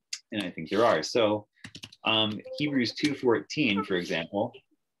 And I think there are. So Hebrews 2:14, for example.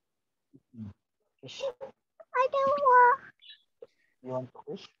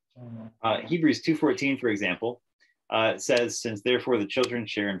 Hebrews 2:14, for example, says, since therefore the children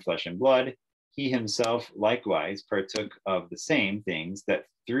share in flesh and blood, he himself likewise partook of the same things, that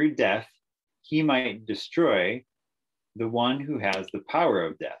through death he might destroy the one who has the power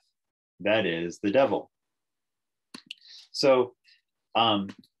of death, that is, the devil, So, so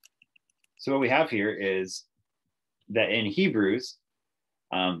what we have here is that in Hebrews,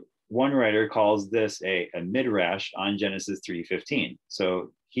 one writer calls this a midrash on Genesis 3:15.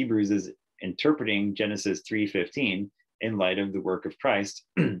 So Hebrews is interpreting Genesis 3:15 in light of the work of Christ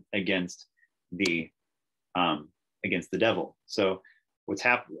against the devil. So what's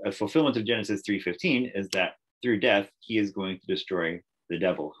happened, a fulfillment of Genesis 3:15 is that through death, he is going to destroy the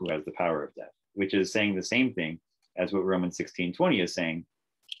devil who has the power of death, which is saying the same thing as what Romans 16:20 is saying,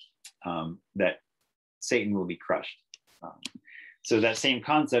 that Satan will be crushed. So that same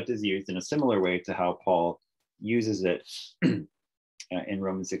concept is used in a similar way to how Paul uses it in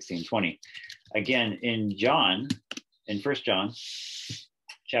Romans 16:20. Again, in 1 John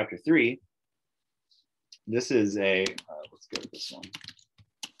chapter 3, this is let's go to this one.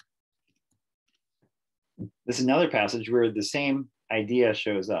 This is another passage where the same idea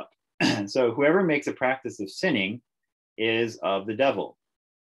shows up. So whoever makes a practice of sinning is of the devil,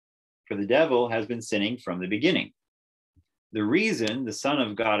 for the devil has been sinning from the beginning. The reason the Son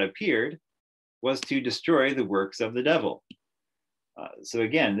of God appeared was to destroy the works of the devil. So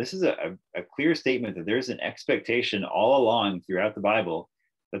again, this is a clear statement that there's an expectation all along throughout the Bible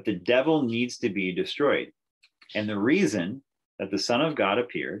that the devil needs to be destroyed. And the reason that the Son of God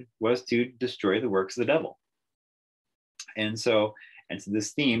appeared was to destroy the works of the devil. And so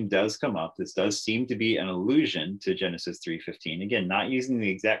this theme does come up. This does seem to be an allusion to Genesis 3:15. Again, not using the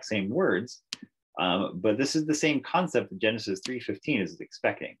exact same words, but this is the same concept that Genesis 3:15 is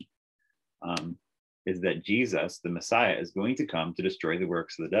expecting, is that Jesus, the Messiah, is going to come to destroy the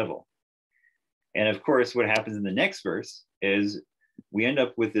works of the devil. And of course, what happens in the next verse is we end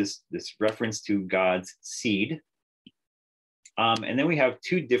up with this reference to God's seed. And then we have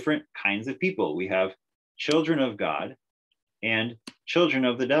two different kinds of people. We have children of God and children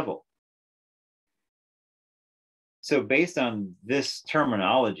of the devil. So based on this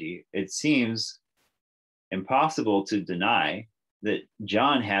terminology, it seems impossible to deny that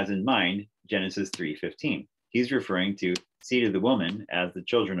John has in mind Genesis 3:15. He's referring to seed of the woman as the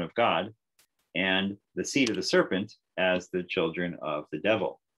children of God and the seed of the serpent as the children of the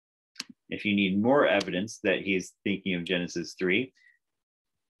devil. If you need more evidence that he's thinking of Genesis 3, a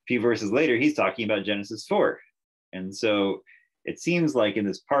few verses later, he's talking about Genesis 4. And so it seems like in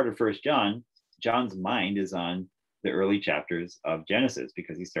this part of 1 John, John's mind is on the early chapters of Genesis,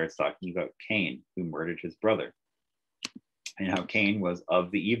 because he starts talking about Cain, who murdered his brother, and how Cain was of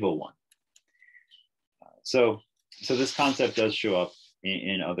the evil one. So this concept does show up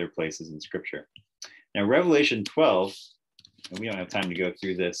in other places in Scripture. Now, Revelation 12, and we don't have time to go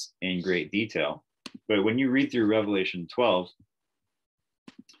through this in great detail, but when you read through Revelation 12,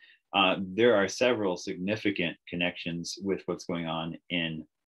 there are several significant connections with what's going on in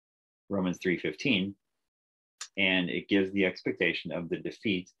Romans 3:15, and it gives the expectation of the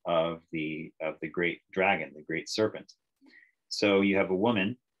defeat of the great dragon, the great serpent. So you have a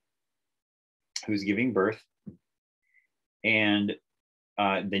woman who's giving birth, and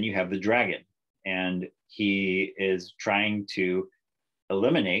then you have the dragon, and he is trying to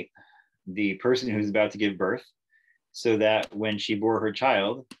eliminate the person who's about to give birth so that when she bore her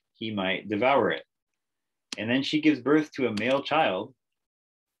child, he might devour it. And then she gives birth to a male child,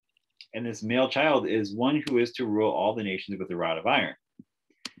 and this male child is one who is to rule all the nations with a rod of iron.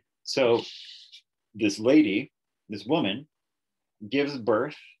 So this lady, this woman, gives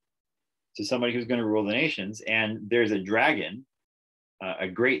birth to somebody who's going to rule the nations, and there's a dragon, a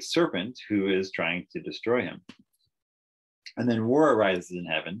great serpent, who is trying to destroy him. And then war arises in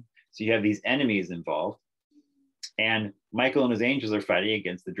heaven. So you have these enemies involved, and Michael and his angels are fighting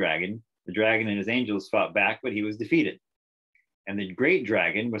against the dragon. The dragon and his angels fought back, but he was defeated. And the great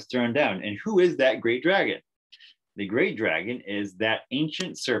dragon was thrown down. And who is that great dragon? The great dragon is that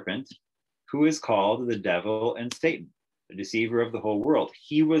ancient serpent who is called the devil and Satan, the deceiver of the whole world.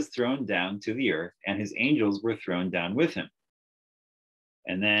 He was thrown down to the earth, and his angels were thrown down with him.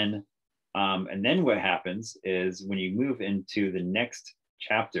 And then what happens is when you move into the next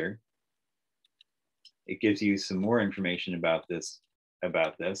chapter, it gives you some more information about this.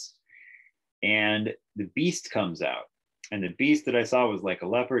 And the beast comes out. And the beast that I saw was like a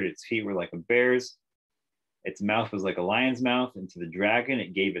leopard. Its feet were like a bear's. Its mouth was like a lion's mouth. And to the dragon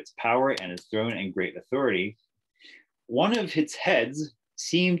it gave its power and its throne and great authority. One of its heads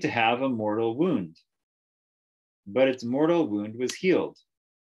seemed to have a mortal wound, but its mortal wound was healed.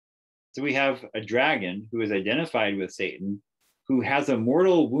 So we have a dragon who is identified with Satan, who has a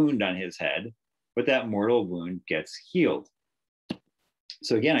mortal wound on his head, but that mortal wound gets healed.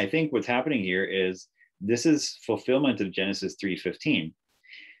 So again, I think what's happening here is this is fulfillment of Genesis 3:15.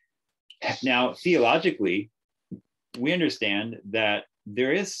 Now, theologically, we understand that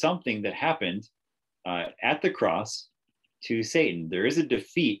there is something that happened at the cross to Satan. There is a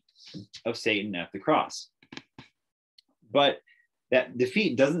defeat of Satan at the cross. But that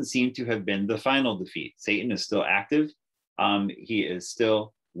defeat doesn't seem to have been the final defeat. Satan is still active. He is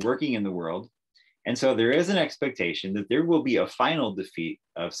still working in the world. And so there is an expectation that there will be a final defeat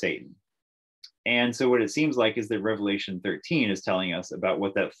of Satan. And so what it seems like is that Revelation 13 is telling us about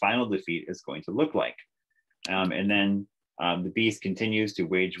what that final defeat is going to look like. And then the beast continues to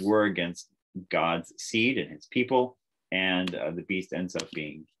wage war against God's seed and his people, and the beast ends up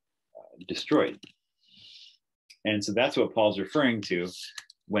being destroyed. And so that's what Paul's referring to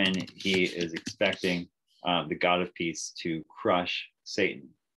when he is expecting the God of peace to crush Satan.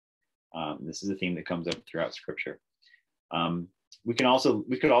 This is a theme that comes up throughout Scripture. We could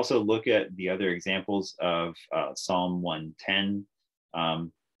also look at the other examples of Psalm 110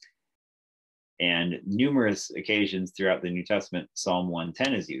 and numerous occasions throughout the New Testament. Psalm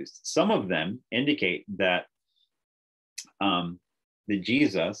 110 is used. Some of them indicate that that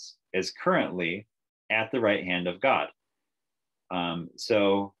Jesus is currently at the right hand of God.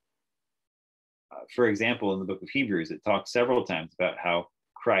 For example, in the book of Hebrews, it talks several times about how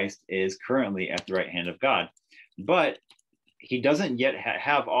Christ is currently at the right hand of God, but he doesn't yet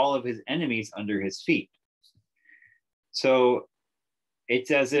have all of his enemies under his feet. So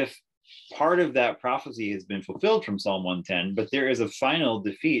it's as if part of that prophecy has been fulfilled from Psalm 110, but there is a final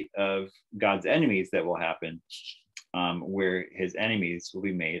defeat of God's enemies that will happen, where his enemies will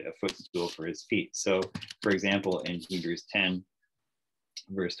be made a footstool for his feet. So, for example, in Hebrews 10,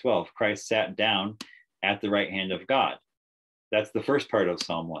 verse 12, Christ sat down at the right hand of God. That's the first part of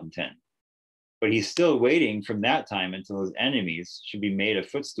Psalm 110. But he's still waiting from that time until his enemies should be made a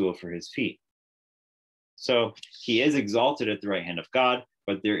footstool for his feet. So he is exalted at the right hand of God,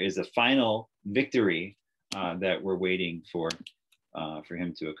 but there is a final victory that we're waiting for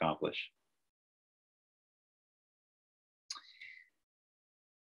him to accomplish.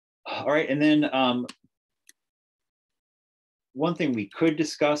 All right, and then one thing we could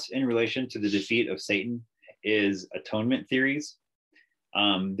discuss in relation to the defeat of Satan is atonement theories.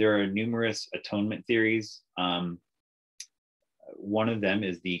 There are numerous atonement theories. One of them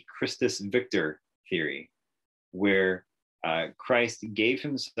is the Christus Victor theory, where Christ gave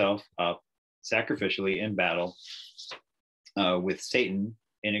himself up sacrificially in battle with Satan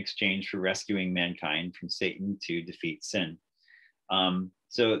in exchange for rescuing mankind from Satan to defeat sin.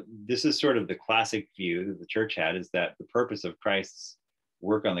 So this is sort of the classic view that the church had, is that the purpose of Christ's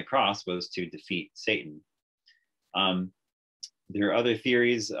work on the cross was to defeat Satan. There are other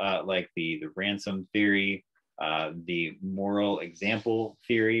theories like the ransom theory, the moral example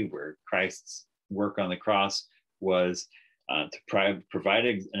theory, where Christ's work on the cross was to provide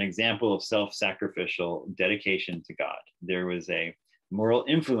an example of self-sacrificial dedication to God. There was a moral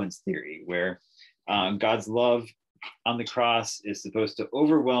influence theory, where God's love on the cross is supposed to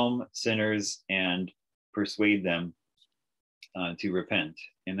overwhelm sinners and persuade them to repent.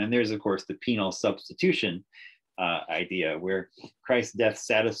 And then there's, of course, the penal substitution idea, where Christ's death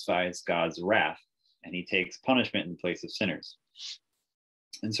satisfies God's wrath and he takes punishment in place of sinners.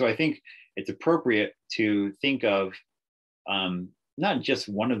 And so I think it's appropriate to think of not just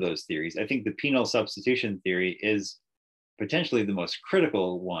one of those theories. I think the penal substitution theory is potentially the most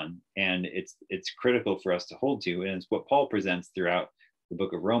critical one, and it's critical for us to hold to, and it's what Paul presents throughout the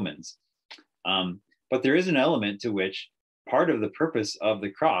book of Romans. But there is an element to which part of the purpose of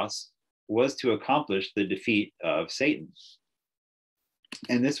the cross was to accomplish the defeat of Satan.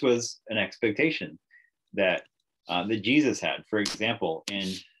 And this was an expectation that Jesus had. For example,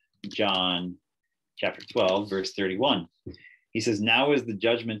 in John chapter 12, verse 31, he says, "Now is the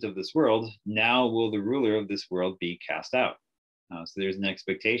judgment of this world. Now will the ruler of this world be cast out." So there's an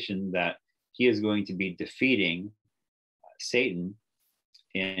expectation that he is going to be defeating Satan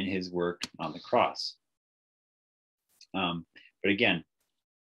in his work on the cross. But again,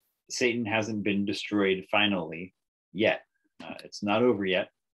 Satan hasn't been destroyed finally yet. It's not over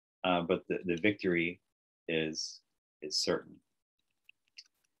yet, but the victory is certain.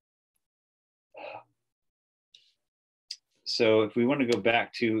 So if we want to go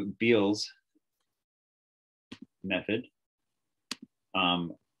back to Beale's method,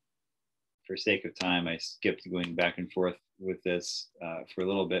 for sake of time, I skipped going back and forth with this for a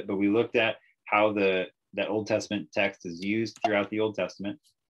little bit, but we looked at how that Old Testament text is used throughout the Old Testament.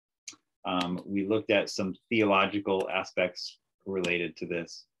 We looked at some theological aspects related to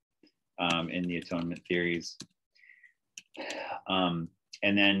this in the atonement theories. And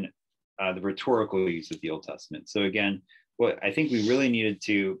then the rhetorical use of the Old Testament. So again, what I think we really needed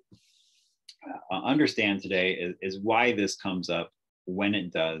to understand today is why this comes up when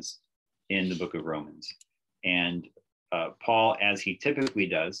it does in the book of Romans. And Paul, as he typically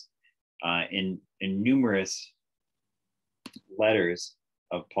does in numerous letters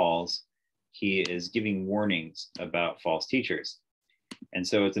of Paul's, he is giving warnings about false teachers. And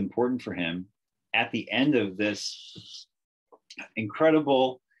so it's important for him at the end of this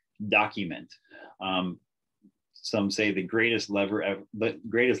incredible document, some say the greatest letter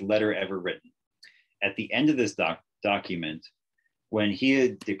ever written. At the end of this document, when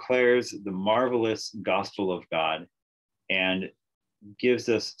he declares the marvelous gospel of God and gives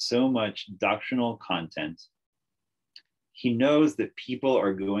us so much doctrinal content, he knows that people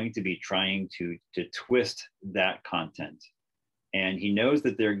are going to be trying to twist that content. And he knows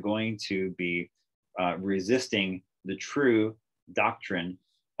that they're going to be resisting the true doctrine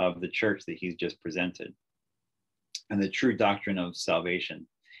of the church that he's just presented and the true doctrine of salvation.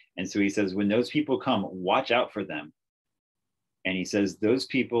 And so he says, when those people come, watch out for them. And he says, those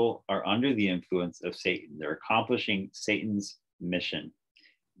people are under the influence of Satan. They're accomplishing Satan's mission.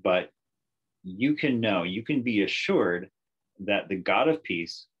 But you can be assured that the God of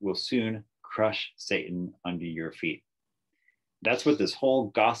peace will soon crush Satan under your feet. That's what this whole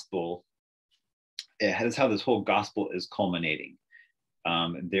gospel, that's how this whole gospel is culminating.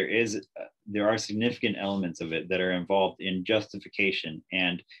 There are significant elements of it that are involved in justification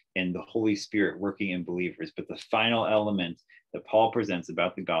and in the Holy Spirit working in believers. But the final element that Paul presents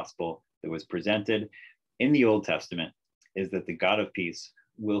about the gospel that was presented in the Old Testament is that the God of peace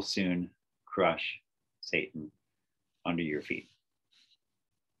will soon crush Satan under your feet.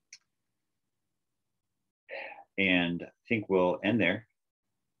 And I think we'll end there.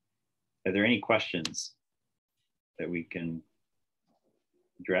 Are there any questions that we can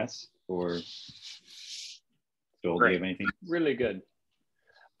address, or Joel, do you have anything? Really good.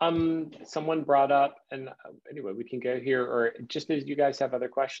 Someone brought up, and anyway, we can go here, or just as you guys have other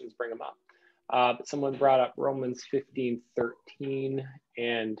questions, bring them up. But someone brought up Romans 15:13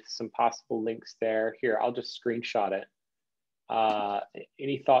 and some possible links there. Here, I'll just screenshot it.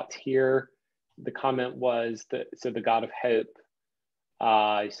 Any thoughts here? The comment was that, so the God of hope.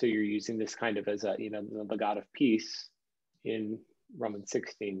 So you're using this kind of as a, the God of peace in Romans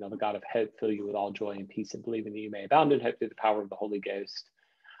 16. Now the God of hope fill you with all joy and peace and believing that you may abound in hope through the power of the Holy Ghost.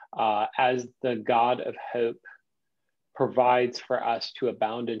 As the God of hope provides for us to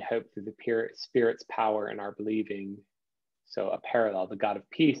abound in hope through the Spirit's power in our believing. So a parallel, the God of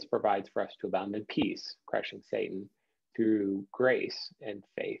peace provides for us to abound in peace, crushing Satan through grace and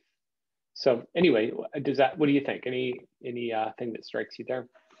faith. So anyway, what do you think? Any thing that strikes you there?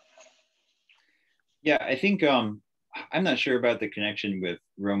 Yeah, I think I'm not sure about the connection with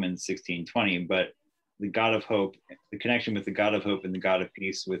Romans 16:20, but the God of hope, the connection with the God of hope and the God of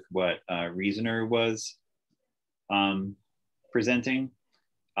peace with what Reasoner was presenting.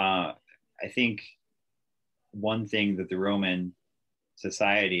 I think one thing that the Roman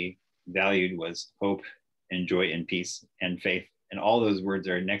society valued was hope and joy and peace and faith. And all those words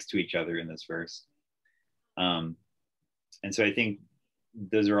are next to each other in this verse. And so I think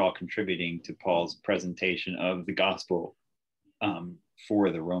those are all contributing to Paul's presentation of the gospel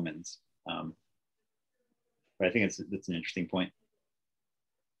for the Romans. But I think that's an interesting point.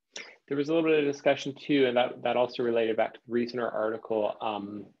 There was a little bit of discussion too, and that also related back to the Reasoner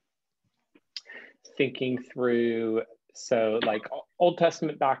article, thinking through, so like Old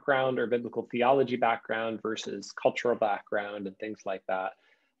Testament background or biblical theology background versus cultural background and things like that.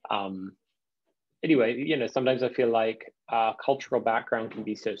 Anyway, sometimes I feel like cultural background can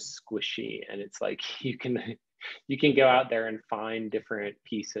be so squishy, and it's like you can go out there and find different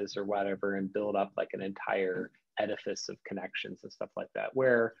pieces or whatever and build up like an entire edifice of connections and stuff like that,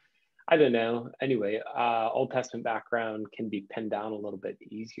 where I don't know. Anyway, Old Testament background can be pinned down a little bit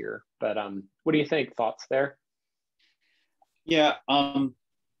easier. But what do you think? Thoughts there? Yeah, I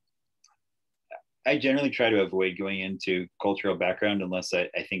generally try to avoid going into cultural background unless I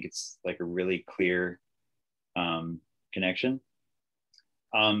think it's like a really clear connection.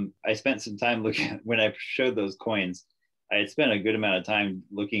 I spent some time looking, when I showed those coins, I had spent a good amount of time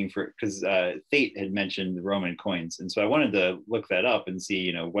looking for, because Thate had mentioned the Roman coins. And so I wanted to look that up and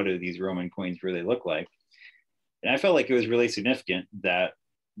see, what do these Roman coins really look like? And I felt like it was really significant that,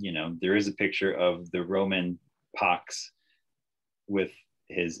 there is a picture of the Roman pox with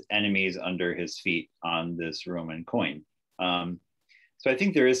his enemies under his feet on this Roman coin. So I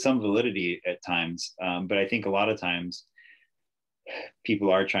think there is some validity at times, but I think a lot of times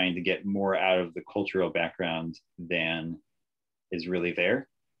people are trying to get more out of the cultural background than is really there.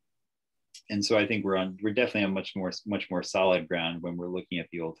 And so I think we're definitely on much more solid ground when we're looking at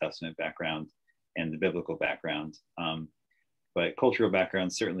the Old Testament background and the biblical background. But cultural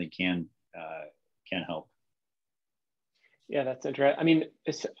background certainly can help. Yeah, that's interesting. I mean,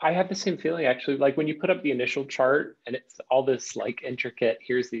 I have the same feeling actually. Like when you put up the initial chart and it's all this like intricate,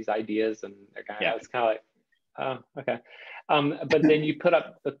 here's these ideas, and they're it's kind of like, oh, okay. But then you put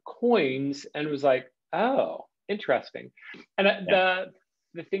up the coins and it was like, oh, interesting. And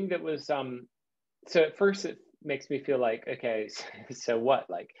the thing that was, so at first it makes me feel like, okay, so what?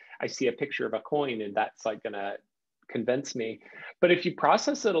 Like I see a picture of a coin and that's like gonna convince me. But if you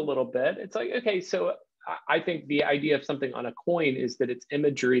process it a little bit, it's like, okay, so I think the idea of something on a coin is that it's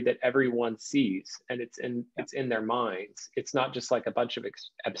imagery that everyone sees and it's in their minds. It's not just like a bunch of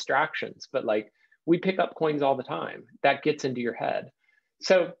abstractions, but like we pick up coins all the time. That gets into your head.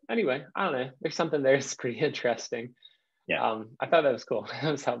 So anyway, I don't know. There's something there that's pretty interesting. Yeah. I thought that was cool.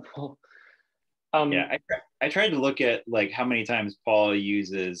 That was helpful. I tried to look at like how many times Paul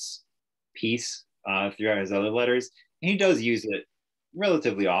uses peace throughout his other letters. And he does use it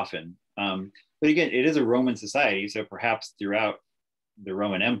relatively often. But again, it is a Roman society, so perhaps throughout the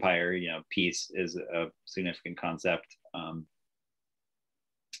Roman Empire, peace is a significant concept.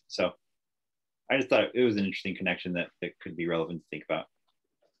 So I just thought it was an interesting connection that could be relevant to think about.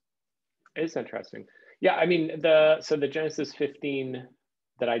 It's interesting. Yeah, I mean, so the Genesis 15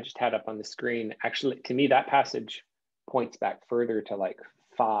 that I just had up on the screen, actually, to me, that passage points back further to like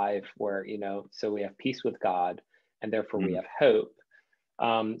 5, where, so we have peace with God, and therefore we have hope.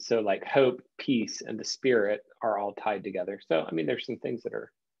 So like hope, peace, and the Spirit are all tied together. So, I mean, there's some things that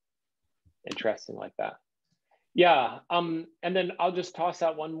are interesting like that. Yeah. And then I'll just toss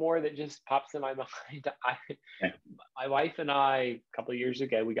out one more that just pops in my mind. My wife and I, a couple of years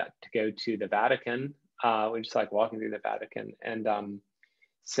ago, we got to go to the Vatican. We just like walking through the Vatican. And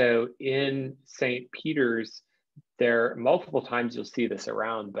so in St. Peter's, there multiple times you'll see this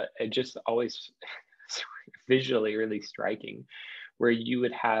around, but it just always visually really striking, where you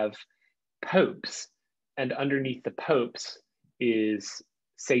would have popes, and underneath the popes is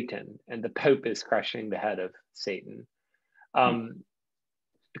Satan, and the Pope is crushing the head of Satan. Of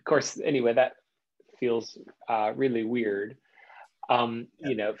course, anyway, that feels really weird.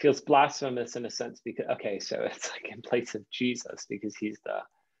 It feels blasphemous in a sense because, okay, so it's like in place of Jesus because he's the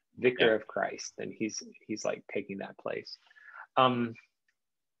vicar of Christ, and he's like taking that place.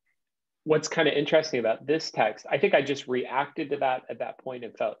 What's kind of interesting about this text, I think I just reacted to that at that point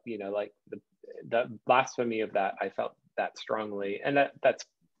and felt, like the blasphemy of that, I felt that strongly. And that's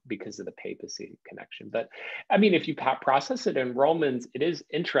because of the papacy connection. But I mean, if you process it in Romans, it is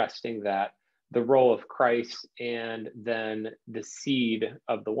interesting that the role of Christ and then the seed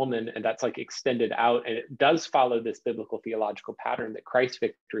of the woman, and that's like extended out. And it does follow this biblical theological pattern that Christ's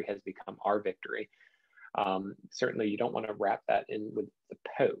victory has become our victory. Certainly you don't want to wrap that in with the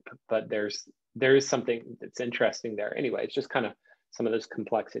Pope, but there is something that's interesting there. Anyway, it's just kind of some of those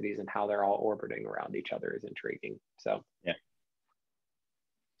complexities and how they're all orbiting around each other is intriguing. So yeah,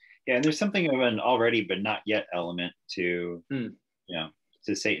 and there's something of an already but not yet element to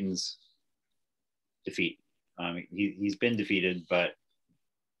to Satan's defeat. He's been defeated, but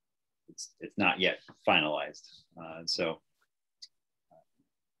it's not yet finalized.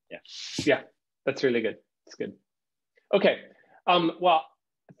 Yeah, that's really good. It's good. Okay. Well,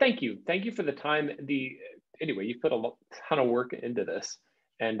 thank you for the time. Anyway, you put a ton of work into this,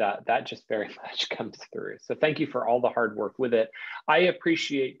 and that just very much comes through. So thank you for all the hard work with it. I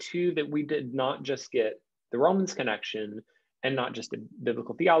appreciate too that we did not just get the Romans connection and not just a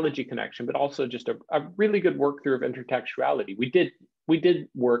biblical theology connection, but also just a really good work through of intertextuality. We did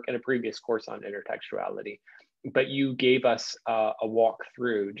work in a previous course on intertextuality, but you gave us a walk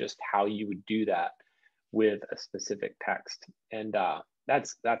through just how you would do that with a specific text. And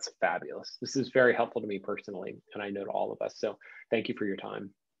that's fabulous. This is very helpful to me personally, and I know to all of us. So thank you for your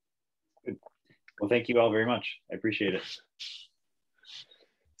time. Good. Well, thank you all very much. I appreciate it.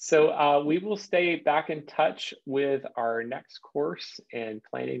 So we will stay back in touch with our next course and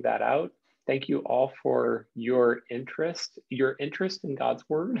planning that out. Thank you all for your interest in God's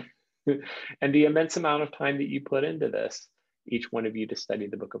Word and the immense amount of time that you put into this, each one of you, to study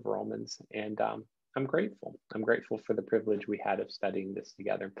the book of Romans. And I'm grateful. I'm grateful for the privilege we had of studying this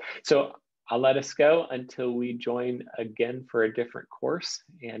together. So I'll let us go until we join again for a different course.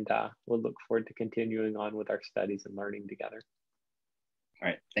 And we'll look forward to continuing on with our studies and learning together. All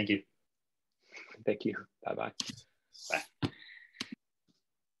right. Thank you. Thank you. Bye-bye. Bye.